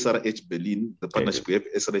about SRH Berlin, the partnership we have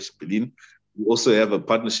SRH Berlin. We also have a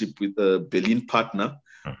partnership with a Berlin partner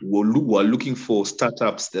who are looking for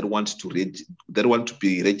startups that want to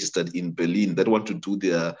be registered in Berlin, that want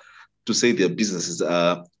to say their businesses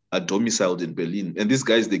are domiciled in Berlin. And these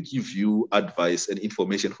guys, they give you advice and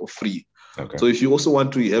information for free. Okay. So if you also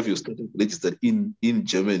want to have your startup registered in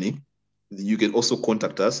Germany, you can also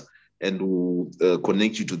contact us, and we'll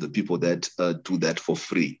connect you to the people that do that for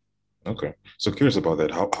free. Okay. So curious about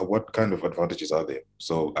that. What kind of advantages are there?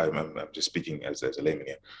 So I'm just speaking as a layman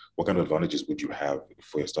here. What kind of advantages would you have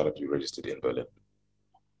for your startup to be registered in Berlin?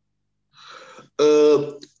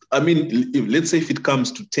 I mean, let's say if it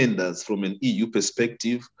comes to tenders from an EU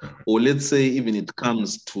perspective, or let's say even it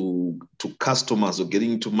comes to customers or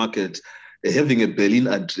getting into market, having a Berlin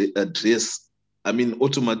address, I mean,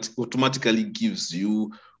 automatically gives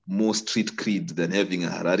you more street cred than having a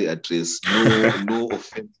Harare address. No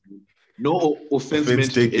offense. No offense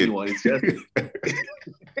meant to anyone. It's just,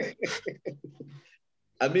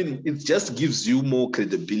 I mean, it just gives you more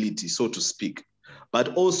credibility, so to speak. But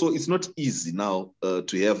also, it's not easy now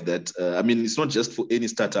to have that. I mean, it's not just for any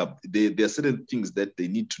startup. There are certain things that they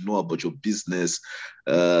need to know about your business.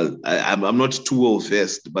 I'm not too well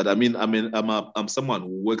versed, but I mean, I'm someone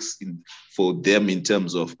who works for them in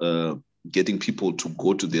terms of getting people to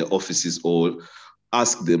go to their offices or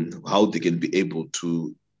ask them how they can be able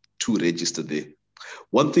to register there.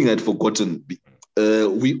 One thing I'd forgotten,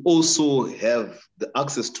 we also have the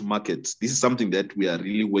access to markets. This is something that we are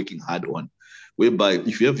really working hard on, whereby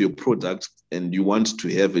if you have your product and you want to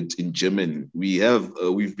have it in Germany,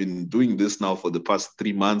 we've been doing this now for the past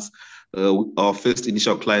 3 months. Our first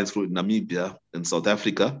initial clients were Namibia and South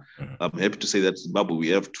Africa. I'm happy to say that Zimbabwe, we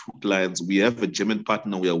have 2 clients. We have a German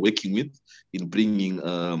partner we are working with in bringing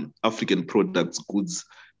African products, goods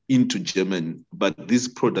into Germany. But these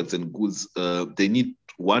products and goods, they need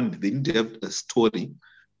to have a story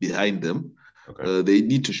behind them. Okay. They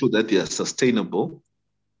need to show that they are sustainable.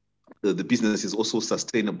 The business is also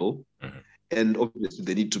sustainable. And obviously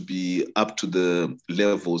they need to be up to the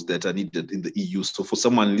levels that are needed in the EU. So for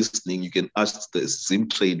someone listening, you can ask the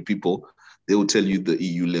Zimtrade people. They will tell you the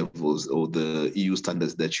EU levels or the EU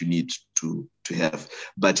standards that you need to have.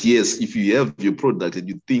 But yes, if you have your product and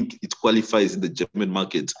you think it qualifies in the German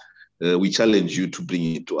market, we challenge you to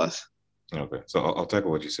bring it to us. Okay, so I'll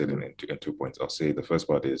tackle what you said in 2 points. I'll say the first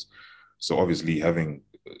part is, so obviously having,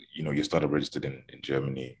 your startup registered in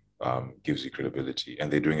Germany gives you credibility,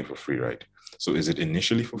 and they're doing it for free, right? So is it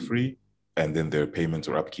initially for free, and then there are payments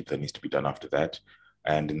or upkeep that needs to be done after that?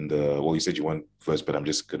 And you said you want first, but I'm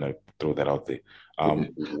just gonna throw that out there.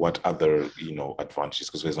 What other, advantages?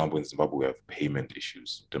 Because for example, in Zimbabwe, we have payment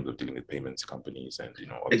issues in terms of dealing with payments companies, and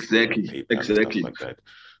exactly stuff like that.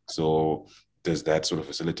 So does that sort of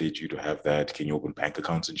facilitate you to have that? Can you open bank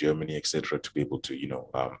accounts in Germany, etc., to be able to,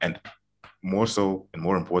 and more so and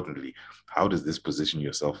more importantly, how does this position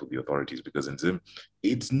yourself with the authorities? Because in Zim,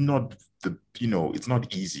 it's not it's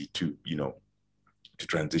not easy to, to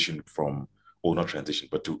transition from, or not transition,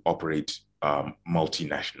 but to operate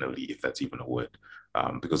multinationally, if that's even a word,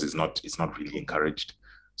 because it's not really encouraged.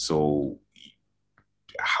 So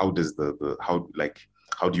how does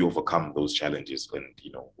how do you overcome those challenges, and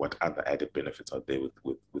what other added benefits are there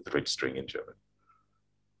with registering in Germany?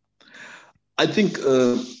 I think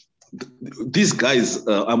these guys,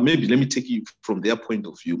 maybe let me take you from their point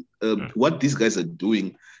of view. What these guys are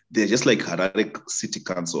doing, they're just like Harare City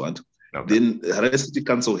Council. And then Harare City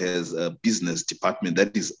Council has a business department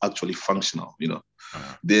that is actually functional,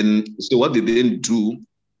 Then, so what they then do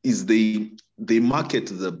is they market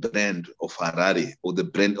the brand of Harare, or the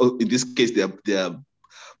brand, or in this case, they are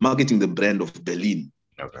marketing the brand of Berlin.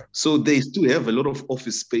 Okay. So they still have a lot of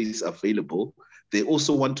office space available. They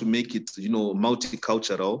also want to make it,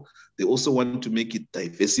 multicultural. They also want to make it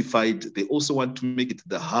diversified. They also want to make it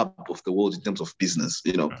the hub of the world in terms of business.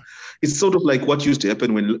 It's sort of like what used to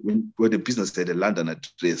happen when the business had a London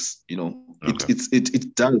address. Okay.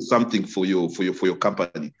 It does something for your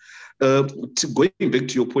company. Going back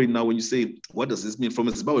to your point now, when you say what does this mean from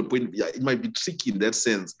a Zimbabwe point, yeah, it might be tricky in that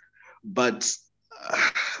sense, but.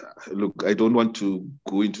 Look, I don't want to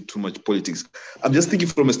go into too much politics. I'm just thinking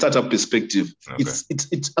from a startup perspective. Okay.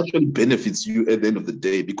 It actually benefits you at the end of the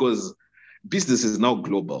day, because business is now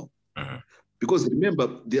global. Because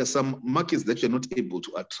remember, there are some markets that you're not able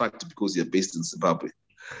to attract because you're based in Zimbabwe.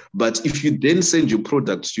 But if you then send your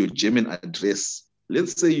product to your German address,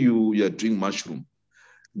 let's say you are doing mushroom,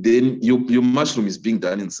 then your mushroom is being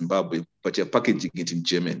done in Zimbabwe, but you're packaging it in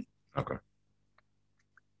Germany. Okay.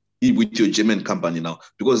 With your German company now,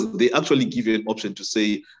 because they actually give you an option to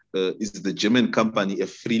say, is the German company a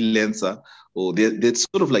freelancer, or there's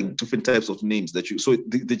sort of like different types of names that so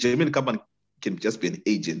the German company can just be an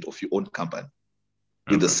agent of your own company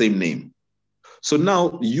with the same name. So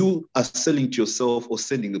now you are selling to yourself or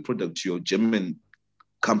sending the product to your German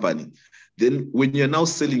company. Then when you're now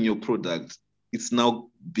selling your product, it's now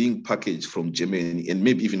being packaged from Germany, and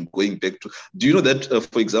maybe even going back to, do you know that,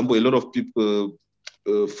 for example, a lot of people,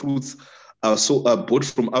 fruits So bought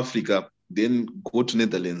from Africa, then go to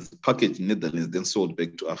Netherlands, packaged in Netherlands, then sold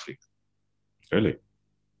back to Africa. Really?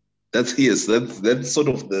 That's sort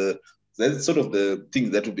of the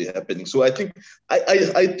thing that will be happening. So I think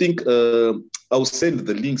I'll send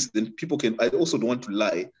the links. Then people can. I also don't want to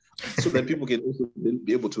lie, so that people can also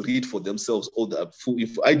be able to read for themselves all the full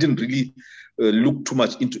info. I didn't really look too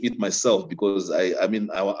much into it myself because I'm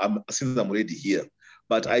since I'm already here.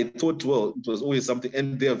 But I thought, well, it was always something,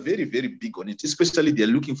 and they are very, very big on it. Especially, they're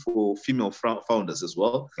looking for female founders as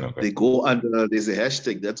well. Okay. They go under. There's a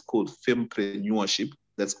hashtag that's called fempreneurship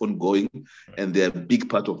that's ongoing, and they're a big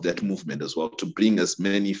part of that movement as well to bring as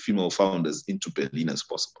many female founders into Berlin as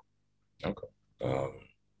possible. Okay.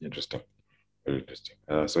 Interesting. Very interesting.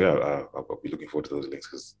 I'll be looking forward to those links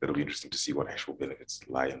because that'll be interesting to see what actual benefits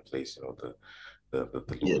lie in place. The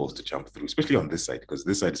loopholes to jump through, especially on this side, because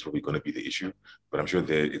this side is probably going to be the issue. But I'm sure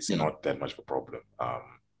it's not that much of a problem.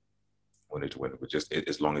 When just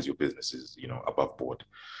as long as your business is above board.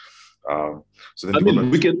 So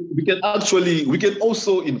then we can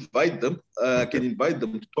also invite them. Can invite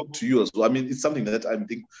them to talk to you as well. I mean, it's something that I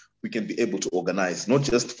think we can be able to organize, not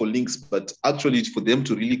just for links, but actually for them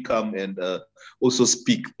to really come and also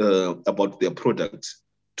speak about their product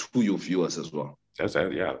to your viewers as well.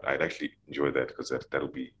 I'd actually enjoy that because that'll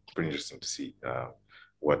be pretty interesting to see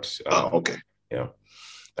what. Okay. Yeah,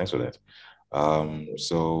 thanks for that.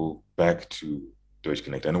 So back to Deutsche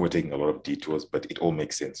Connect. I know we're taking a lot of detours, but it all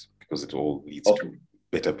makes sense because it all leads to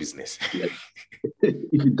better business. Yeah.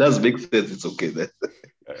 If it does make sense, it's okay then.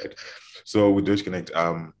 All right. So with Deutsche Connect,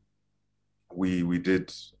 we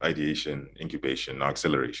did ideation, incubation, now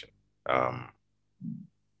acceleration.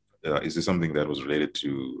 Is this something that was related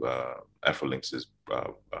to Afrolinks's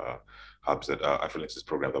hubs, that Afrolinks's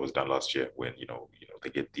program that was done last year, when they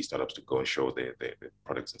get these startups to go and show their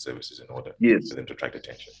products and services in order for them to attract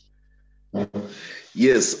attention?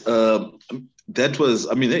 Yes, that was.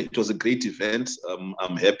 I mean, it was a great event.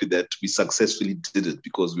 I'm happy that we successfully did it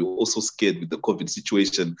because we were also scared with the COVID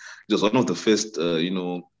situation. It was one of the first,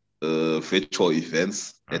 virtual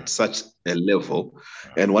events at such a level.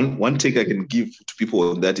 And one take I can give to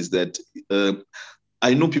people on that is that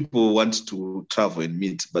I know people want to travel and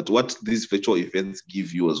meet, but what these virtual events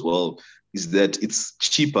give you as well is that it's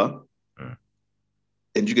cheaper,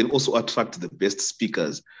 and you can also attract the best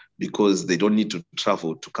speakers because they don't need to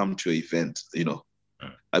travel to come to your event.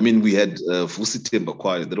 I mean, we had Vusi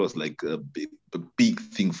Thembakwale. That was like a big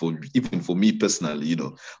thing even for me personally,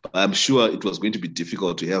 But I'm sure it was going to be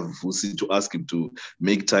difficult to have Vusi, to ask him to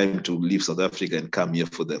make time to leave South Africa and come here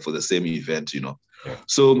for the same event, Yeah.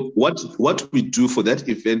 So what we do for that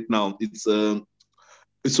event now, it's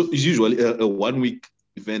usually a 1 week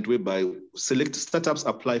event whereby select startups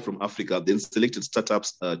apply from Africa, then selected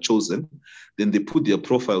startups are chosen, then they put their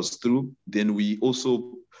profiles through. Then we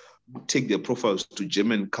also take their profiles to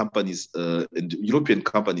German companies and European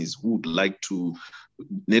companies who would like to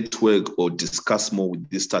network or discuss more with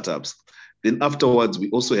these startups. Then afterwards, we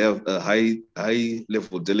also have a high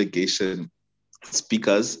level delegation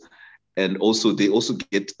speakers, and also they also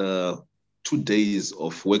get 2 days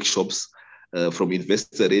of workshops from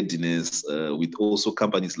investor readiness with also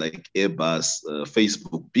companies like Airbus,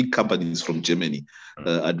 Facebook, big companies from Germany,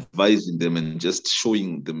 advising them and just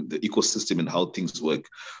showing them the ecosystem and how things work.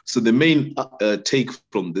 So the main take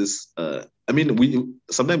from this, we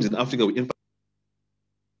sometimes in Africa,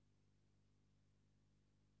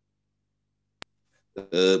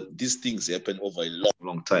 these things happen over a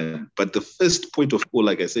long time. But the first point of all,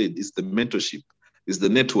 like I said, is the mentorship, is the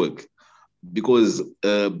network. Because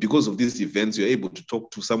of these events, you're able to talk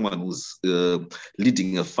to someone who's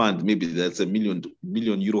leading a fund, maybe that's a million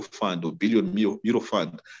euro fund or billion euro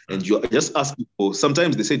fund, and you're just asking for.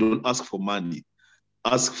 Sometimes they say don't ask for money,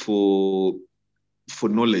 ask for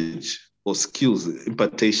knowledge or skills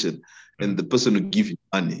impartation, and the person will give you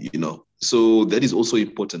money. So that is also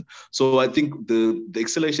important. So I think the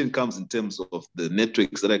acceleration comes in terms of the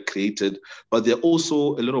networks that are created, but there are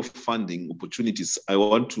also a lot of funding opportunities. I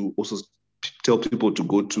want to also tell people to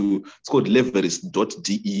go to, it's called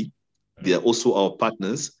leveris.de. They are also our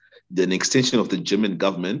partners. They're an extension of the German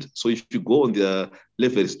government. So if you go on their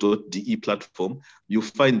leveris.de platform, you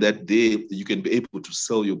find that you can be able to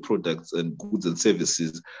sell your products and goods and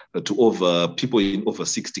services to people in over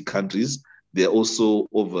 60 countries. There are also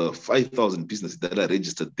over 5,000 businesses that are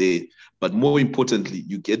registered there. But more importantly,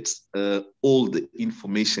 you get all the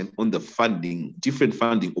information on the funding, different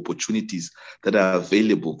funding opportunities that are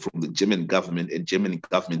available from the German government and German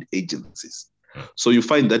government agencies. So you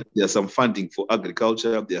find that there's some funding for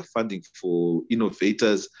agriculture, there are funding for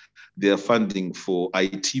innovators, there are funding for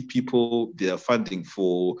IT people, there are funding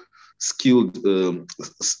for skilled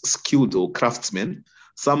or craftsmen.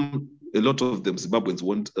 A lot of them Zimbabweans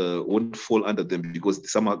won't fall under them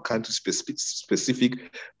because some are country specific,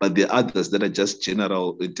 but there are others that are just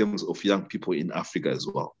general in terms of young people in Africa as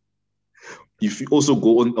well. If you also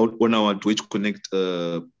go on our Deutsche Connect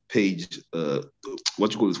page,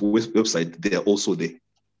 what you call this website, they are also there.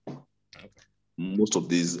 Most of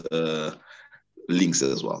these links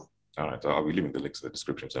as well. All right, so I'll be leaving the links in the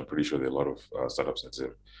description. So I'm pretty sure there are a lot of startups in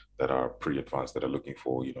Zim that are pretty advanced that are looking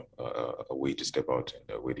for, a way to step out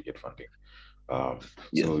and a way to get funding.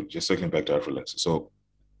 So just circling back to AfroLinks. So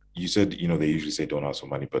you said, they usually say don't ask for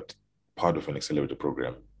money, but part of an accelerator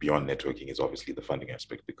program beyond networking is obviously the funding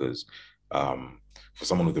aspect, because for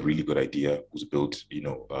someone with a really good idea who's built,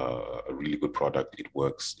 a really good product, it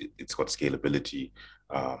works, it's got scalability,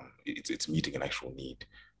 it's meeting an actual need.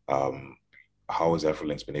 How has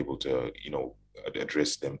AfroLinks been able to,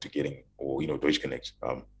 address them to getting, or, Deutsche Connect,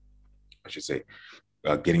 I should say,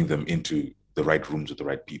 getting them into the right rooms with the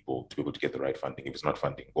right people to be able to get the right funding? If it's not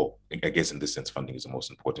funding, well, I guess in this sense, funding is the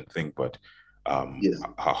most important thing, but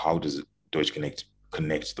how does Deutsche Connect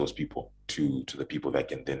connect those people to the people that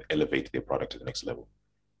can then elevate their product to the next level?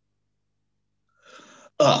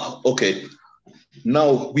 Okay.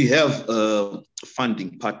 Now we have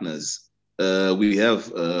funding partners. We have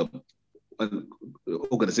an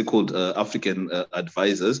organization called African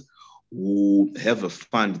Advisors, who have a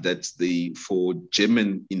fund that for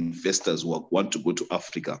German investors who want to go to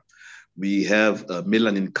Africa. We have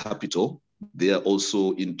Melanin Capital. They are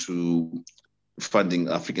also into funding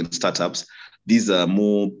African startups. These are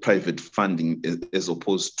more private funding as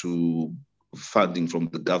opposed to funding from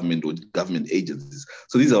the government or government agencies.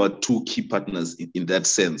 So these are our two key partners in that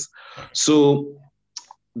sense. So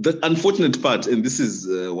the unfortunate part, and this is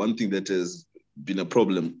one thing that has been a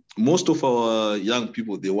problem, most of our young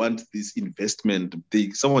people, they want this investment.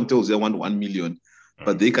 Someone tells you I want 1 million,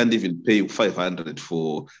 but they can't even pay 500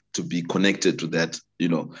 to be connected to that,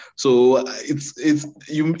 So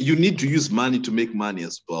you need to use money to make money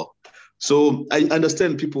as well. So I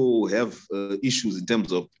understand people have issues in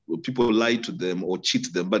terms of people lie to them or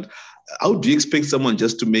cheat them, but how do you expect someone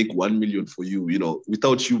just to make 1 million for you,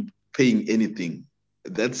 without you paying anything?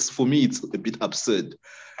 That's, for me, it's a bit absurd.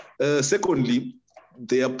 Secondly,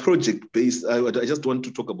 they are project-based. I just want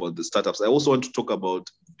to talk about the startups. I also want to talk about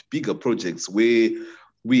bigger projects where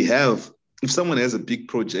if someone has a big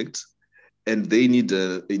project and they need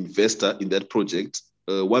an investor in that project,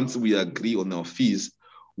 once we agree on our fees,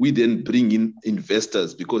 we then bring in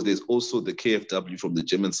investors, because there's also the KfW from the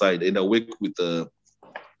German side. And I work with a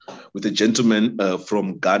gentleman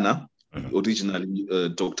from Ghana, originally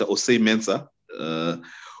Dr. Osei Mensah.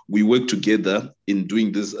 We work together in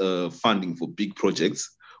doing this funding for big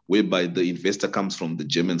projects, whereby the investor comes from the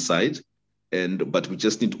German side, but we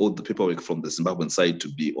just need all the paperwork from the Zimbabwean side to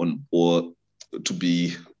be on, or to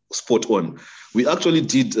be spot on. We actually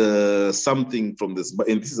did something from this,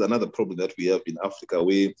 and this is another problem that we have in Africa,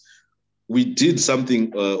 where we did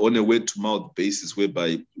something on a word-to-mouth basis,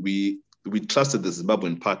 whereby we trusted the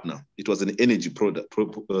Zimbabwean partner. It was an energy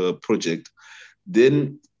project.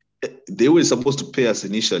 Then they were supposed to pay us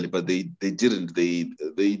initially, but they didn't.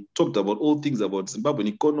 They talked about all things about Zimbabwean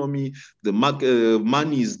economy, the market,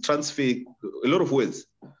 money is transfer, a lot of words.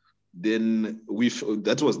 Then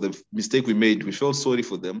that was the mistake we made. We felt sorry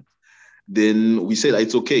for them. Then we said,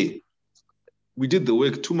 it's okay. We did the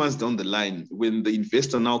work 2 months down the line. When the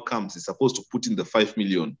investor now comes, he's supposed to put in the 5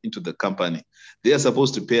 million into the company. They are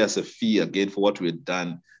supposed to pay us a fee again for what we had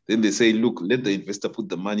done. Then they say, look, let the investor put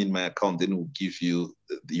the money in my account, then we'll give you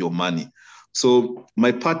your money. So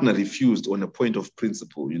my partner refused on a point of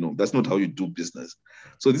principle. That's not how you do business.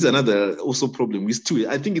 So this is another also problem.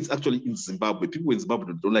 I think it's actually in Zimbabwe. People in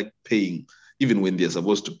Zimbabwe don't like paying, even when they're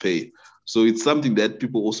supposed to pay. So it's something that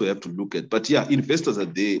people also have to look at. But yeah, investors are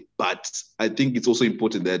there. But I think it's also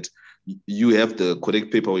important that you have the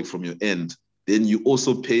correct paperwork from your end. Then you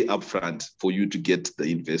also pay upfront for you to get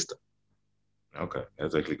the investor. Okay,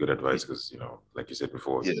 that's actually good advice, because, like you said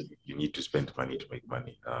before, you need to spend money to make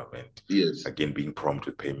money. And again, being prompt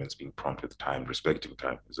with payments, being prompt with time, respecting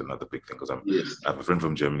time is another big thing. Because I have a friend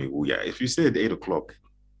from Germany who, if you said 8 o'clock,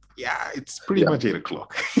 it's pretty much 8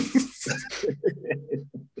 o'clock.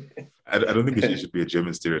 I don't think it should be a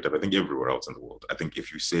German stereotype. I think everywhere else in the world, I think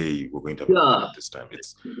if you say we're going to have a meeting at this time,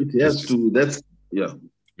 it has to. That's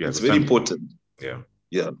it's very important.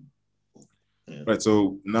 Yeah. Right.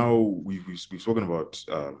 So now we've spoken about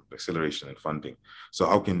acceleration and funding. So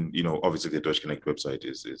how can, obviously the Deutsche Connect website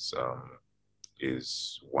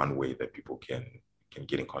is one way that people can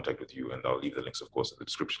get in contact with you, and I'll leave the links, of course, in the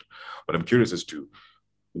description. But I'm curious as to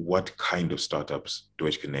what kind of startups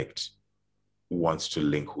Deutsche Connect wants to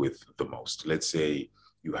link with the most? Let's say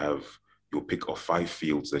you have your pick of 5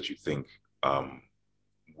 fields that you think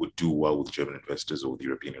would do well with German investors or with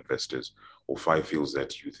European investors, or 5 fields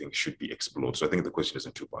that you think should be explored. So I think the question is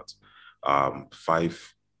in 2 parts.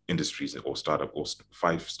 5 industries or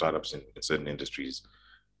 5 startups in certain industries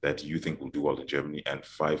that you think will do well in Germany, and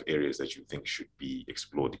 5 areas that you think should be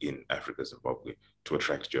explored in Africa, Zimbabwe, to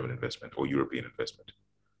attract German investment or European investment.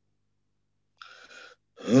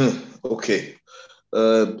 Okay.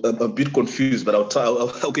 I'm a bit confused, but I'll try.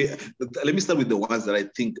 Okay, let me start with the ones that I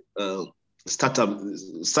think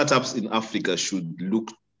startups in Africa should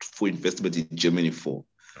look for investment in Germany for.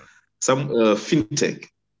 Some fintech,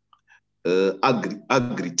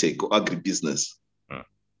 agri-tech or agribusiness,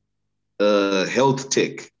 health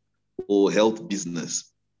tech or health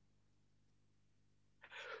business,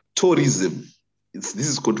 tourism. This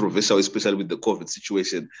is controversial, especially with the COVID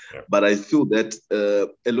situation. Yeah. But I feel that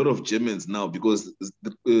a lot of Germans now, because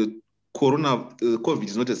the COVID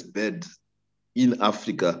is not as bad in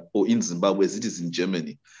Africa or in Zimbabwe as it is in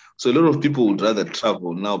Germany. So a lot of people would rather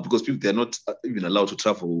travel now because they're not even allowed to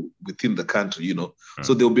travel within the country, you know.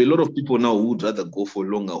 So there'll be a lot of people now who would rather go for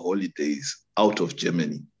longer holidays out of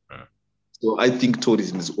Germany. So I think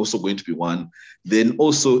tourism is also going to be one. Then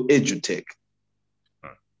also edutech.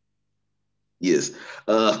 Yes.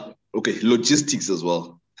 Okay. Logistics as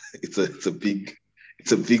well. It's a big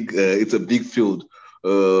field.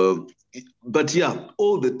 But yeah,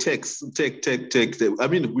 all the tech. I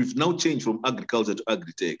mean, we've now changed from agriculture to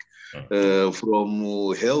agri-tech, from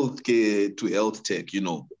healthcare to health tech. You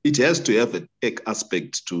know, it has to have a tech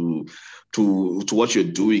aspect to what you're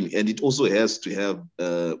doing, and it also has to have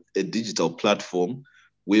a digital platform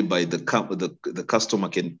whereby the customer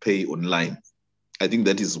can pay online. I think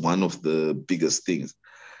that is one of the biggest things.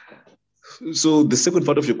 So the second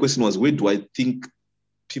part of your question was, where do I think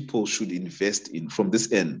people should invest in from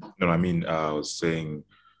this end? No, I mean, I was saying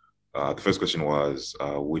the first question was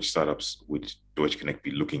which startups would Deutsche Connect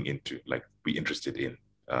be looking into, like be interested in?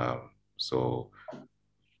 So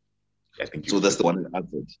I think so that's the one I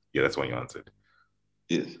answered. Yeah, that's one you answered.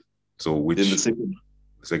 Yes. So which then the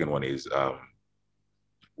second one is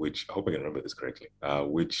which, I hope I can remember this correctly.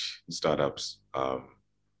 Which startups or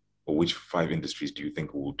which 5 industries do you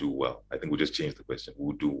think will do well? I think we just changed the question. Who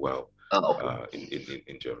will do well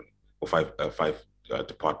in Germany? Or 5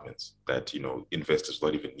 departments that, you know, investors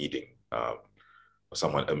without even needing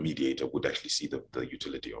a mediator would actually see the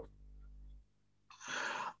utility of.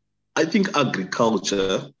 I think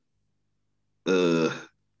agriculture. I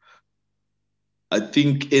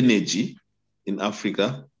think energy in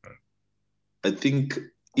Africa. I think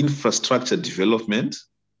infrastructure development.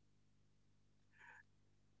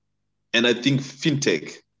 And I think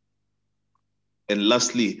fintech. And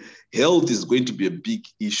lastly, health is going to be a big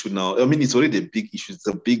issue now. I mean, it's already a big issue. It's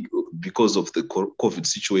a big because of the COVID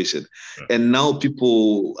situation. And now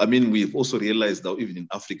people, I mean, we've also realized now, even in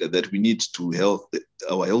Africa, that we need to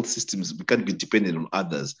our health systems, we can't be dependent on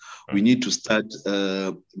others. We need to start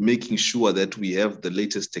making sure that we have the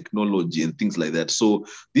latest technology and things like that. So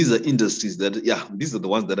these are industries that, these are the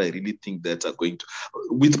ones that I really think that are going to,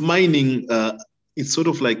 with mining, it's sort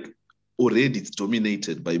of like already it's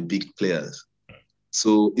dominated by big players.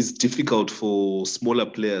 So it's difficult for smaller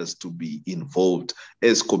players to be involved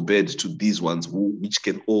as compared to these ones which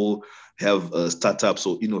can all have startups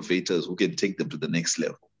or innovators who can take them to the next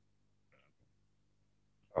level.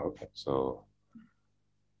 Okay, so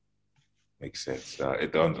makes sense. On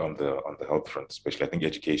the health front, especially, I think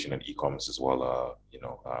education and e-commerce as well are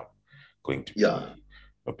going to be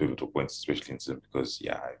pivotal points, especially in Zimbabwe, because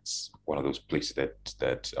it's one of those places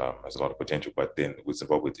that has a lot of potential. But then with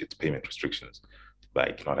Zimbabwe, it's payment restrictions.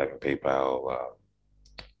 Like not having PayPal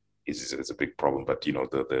is a big problem, but you know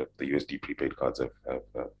the USD prepaid cards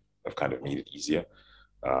have kind of made it easier.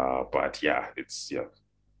 But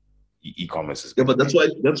e-commerce is. Yeah, but that's why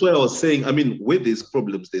I was saying. I mean, where there's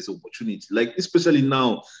problems, there's opportunity. Like especially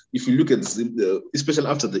now, if you look at especially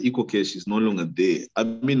after the EcoCash is no longer there. I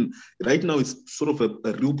mean, right now it's sort of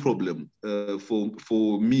a real problem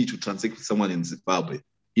for me to transact with someone in Zimbabwe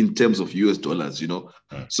in terms of US dollars, you know.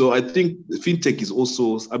 So I think fintech is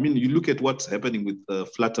also, I mean, you look at what's happening with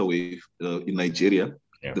Flutterwave in Nigeria,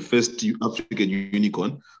 the first African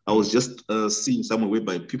unicorn. I was just seeing somewhere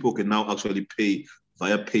whereby people can now actually pay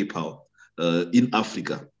via PayPal in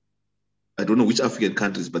Africa. I don't know which African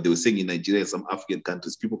countries, but they were saying in Nigeria, some African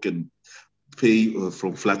countries, people can pay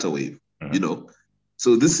from Flutterwave, you know.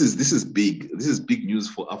 So this is big. This is big news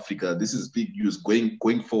for Africa. This is big news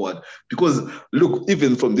going forward. Because look,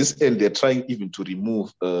 even from this end, they're trying even to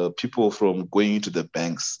remove people from going into the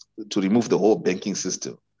banks, to remove the whole banking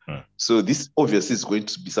system. So this obviously is going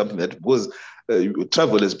to be something that, because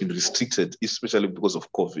travel has been restricted, especially because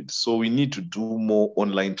of COVID. So we need to do more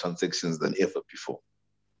online transactions than ever before.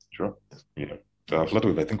 Sure. Yeah.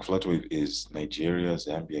 Flutterwave, I think Flutterwave is Nigeria,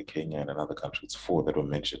 Zambia, Kenya, and another country. It's four that were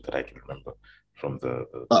mentioned that I can remember from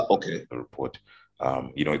Okay. the report.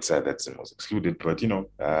 It's sad that Zim was excluded, but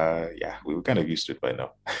yeah, we were kind of used to it by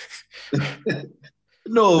now.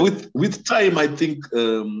 No, with time, I think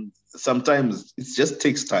sometimes it just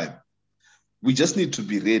takes time. We just need to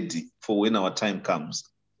be ready for when our time comes.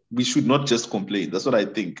 We should not just complain. That's what I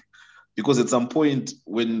think. Because at some point,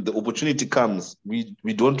 when the opportunity comes, we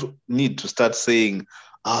don't need to start saying,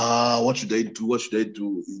 what should I do? What should I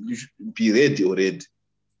do? You should be ready already.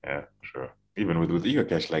 Yeah, sure. Even with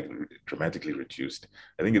EcoCash like dramatically reduced,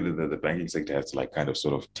 I think the banking sector has to like kind of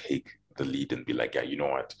sort of take the lead and be like, yeah, you know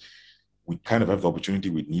what, we kind of have the opportunity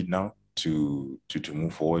we need now to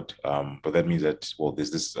move forward. But that means that, well,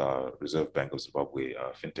 there's this Reserve Bank of Zimbabwe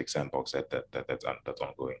fintech sandbox that's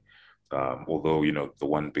ongoing. Although the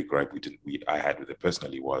one big gripe I had with it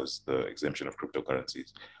personally was the exemption of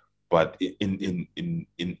cryptocurrencies. But in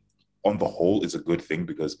on the whole, it's a good thing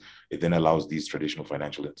because it then allows these traditional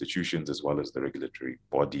financial institutions as well as the regulatory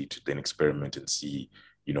body to then experiment and see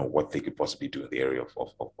what they could possibly do in the area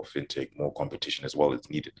of fintech. More competition as well is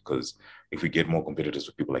needed, because if we get more competitors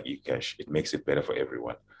with people like eCash, it makes it better for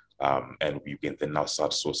everyone. And we can then now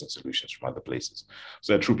start sourcing solutions from other places.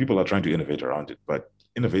 So true, people are trying to innovate around it, but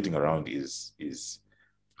innovating around is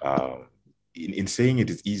in saying it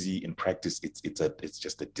is easy. In practice, it's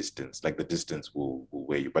just a distance. Like the distance will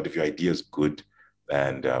weigh you. But if your idea is good,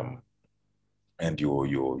 and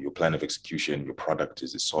your plan of execution, your product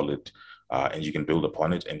is solid, and you can build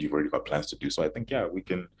upon it, and you've already got plans to do so, I think, yeah, we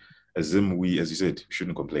can. As Zim, as you said, we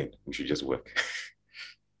shouldn't complain. We should just work.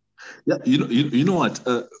 Yeah, you know what?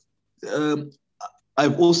 Um,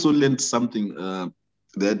 I've also learned something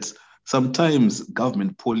that sometimes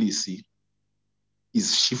government policy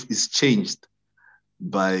is changed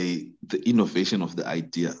by the innovation of the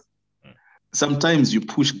idea. Sometimes you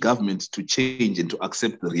push government to change and to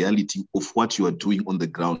accept the reality of what you are doing on the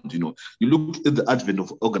ground. You look at the advent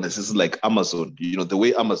of organizations like Amazon, the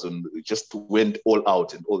way Amazon just went all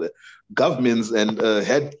out and all that. Governments and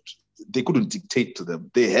they couldn't dictate to them.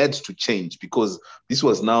 They had to change because this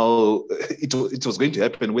was now, it was going to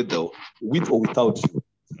happen with or without you.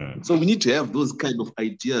 So we need to have those kind of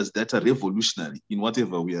ideas that are revolutionary in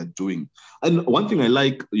whatever we are doing. And one thing I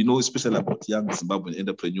like, especially about young Zimbabwean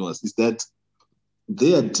entrepreneurs, is that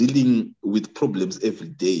they are dealing with problems every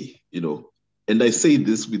day, And I say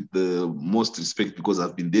this with the most respect because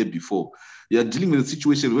I've been there before. You are dealing with a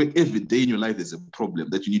situation where every day in your life there's a problem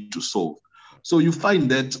that you need to solve. So you find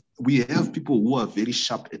that we have people who are very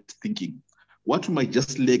sharp at thinking. What we might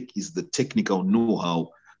just lack is the technical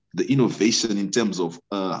know-how, the innovation in terms of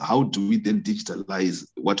how do we then digitalize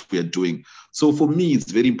what we are doing. So for me,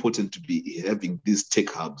 it's very important to be having these tech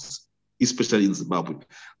hubs, especially in Zimbabwe.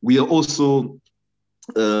 We are also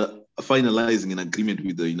finalizing an agreement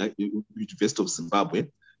with the University of Zimbabwe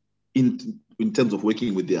in terms of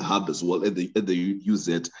working with their hub as well at the UZ.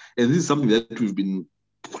 And this is something that we've been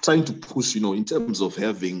trying to push, in terms of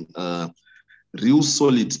having real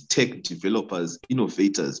solid tech developers,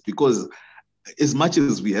 innovators, because as much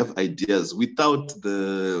as we have ideas, without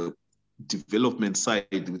the development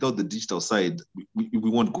side, without the digital side, we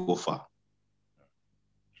won't go far.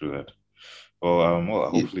 True that.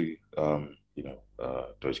 Well, hopefully,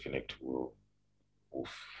 Deutsche Connect will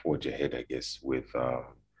forge ahead, I guess, with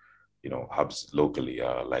hubs locally,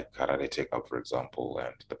 like Harare Tech Hub, for example,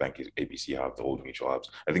 and the Bank ABC Hub, the Old Mutual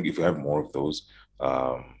hubs. I think if you have more of those,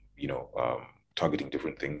 targeting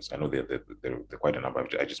different things. I know they're quite a number.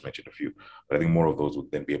 I just mentioned a few, but I think more of those would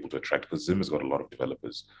then be able to attract, because Zim has got a lot of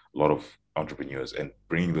developers, a lot of entrepreneurs, and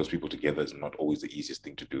bringing those people together is not always the easiest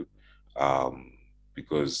thing to do.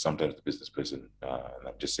 Because sometimes the business person, and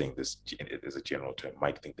I'm just saying this as a general term,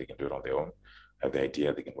 might think they can do it on their own, have the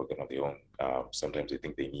idea, they can work it on their own. Sometimes they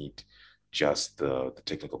think they need just the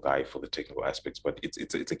technical guy for the technical aspects, but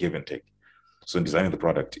it's a give and take. So in designing the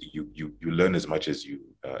product, you learn as much as you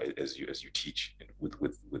teach with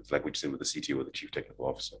like what you said, with the CTO or the chief technical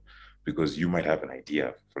officer, because you might have an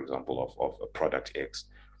idea, for example, of a product X,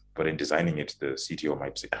 but in designing it, the CTO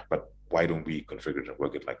might say, but why don't we configure it and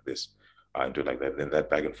work it like this, and do it like that? Then that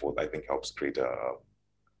back and forth, I think, helps create a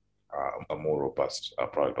more robust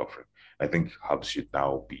product offering. I think hubs should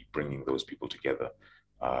now be bringing those people together,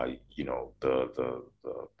 The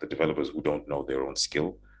developers who don't know their own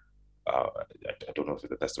skill. I don't know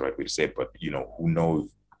if that's the right way to say it, but who know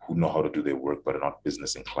how to do their work but are not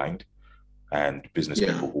business inclined, and business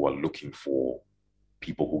people who are looking for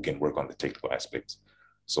people who can work on the technical aspects.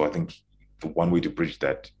 So I think the one way to bridge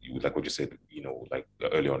that, like what you said, like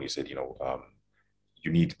earlier on, you said,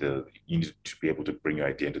 you need to be able to bring your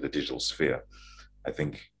idea into the digital sphere. I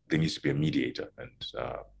think there needs to be a mediator, and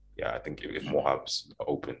I think if more hubs are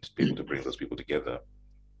open to be able to bring those people together,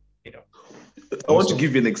 I want to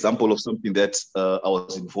give you an example of something that I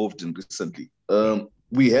was involved in recently.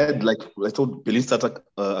 We had, like I told, Berlin Startup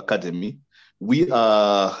Academy. We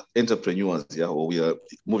are entrepreneurs, or we are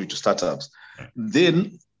moving to startups.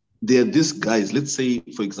 Then there are these guys. Let's say,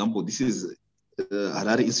 for example, this is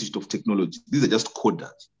Harare Institute of Technology. These are just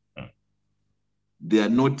coders. They are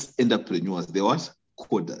not entrepreneurs. They are what?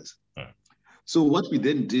 Coders. So what we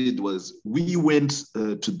then did was we went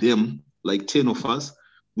to them, like 10 of us.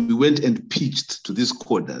 We went and pitched to these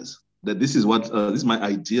coders that this is my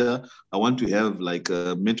idea. I want to have like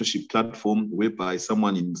a mentorship platform whereby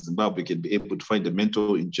someone in Zimbabwe can be able to find a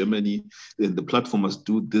mentor in Germany, and the platform must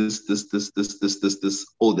do this,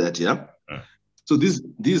 all that, yeah? So these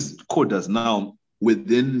coders now were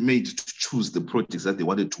then made to choose the projects that they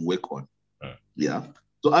wanted to work on, yeah?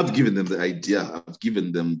 So I've given them the idea, I've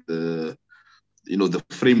given them the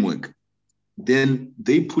framework. Then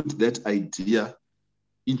they put that idea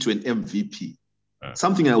into an MVP,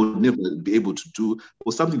 something I would never be able to do,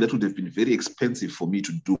 or something that would have been very expensive for me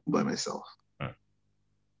to do by myself.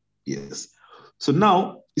 Yes. So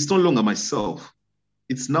now it's no longer myself.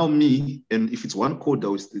 It's now me. And if it's one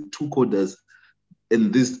coder, it's the two coders,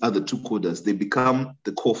 and these other two coders, they become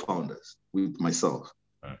the co-founders with myself.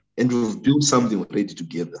 And we've built something already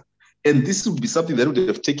together. And this would be something that would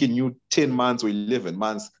have taken you 10 months or 11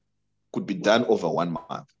 months, could be done over 1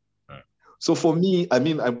 month. So for me, I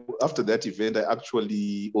mean, after that event, I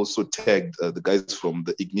actually also tagged the guys from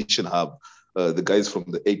the Ignition Hub, the guys from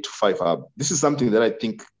the 8 to 5 Hub. This is something that I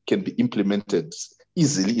think can be implemented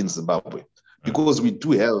easily in Zimbabwe, because we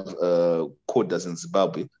do have coders in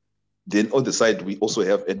Zimbabwe. Then on the side, we also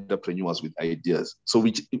have entrepreneurs with ideas. So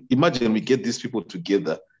imagine we get these people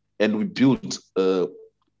together and we build,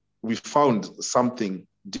 we found something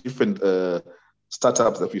different,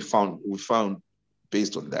 startups that we found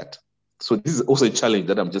based on that. So this is also a challenge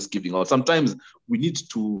that I'm just giving out. Sometimes we need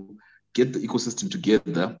to get the ecosystem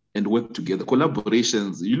together and work together.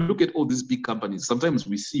 Collaborations, you look at all these big companies, sometimes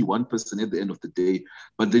we see one person at the end of the day,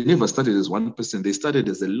 but they never started as one person. They started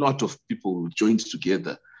as a lot of people joined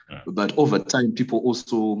together. But over time, people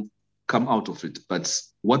also come out of it. But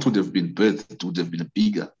what would have been birthed would have been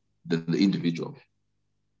bigger than the individual.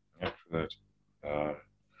 Yeah, for that.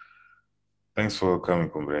 Thanks for coming,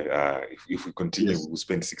 Kumbre. If we continue, we'll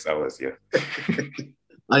spend 6 hours here.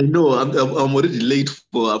 I know. I'm already late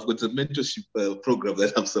I've got a mentorship program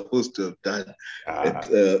that I'm supposed to have done.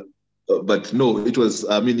 But no, it was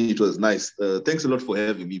nice. Thanks a lot for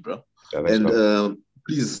having me, bro. And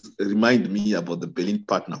please remind me about the Berlin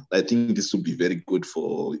partner. I think this will be very good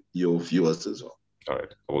for your viewers as well. All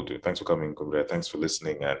right, I will do. Thanks for coming, Kumbre. Thanks for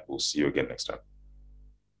listening, and we'll see you again next time.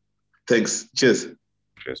 Thanks. Cheers.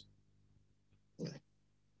 Cheers.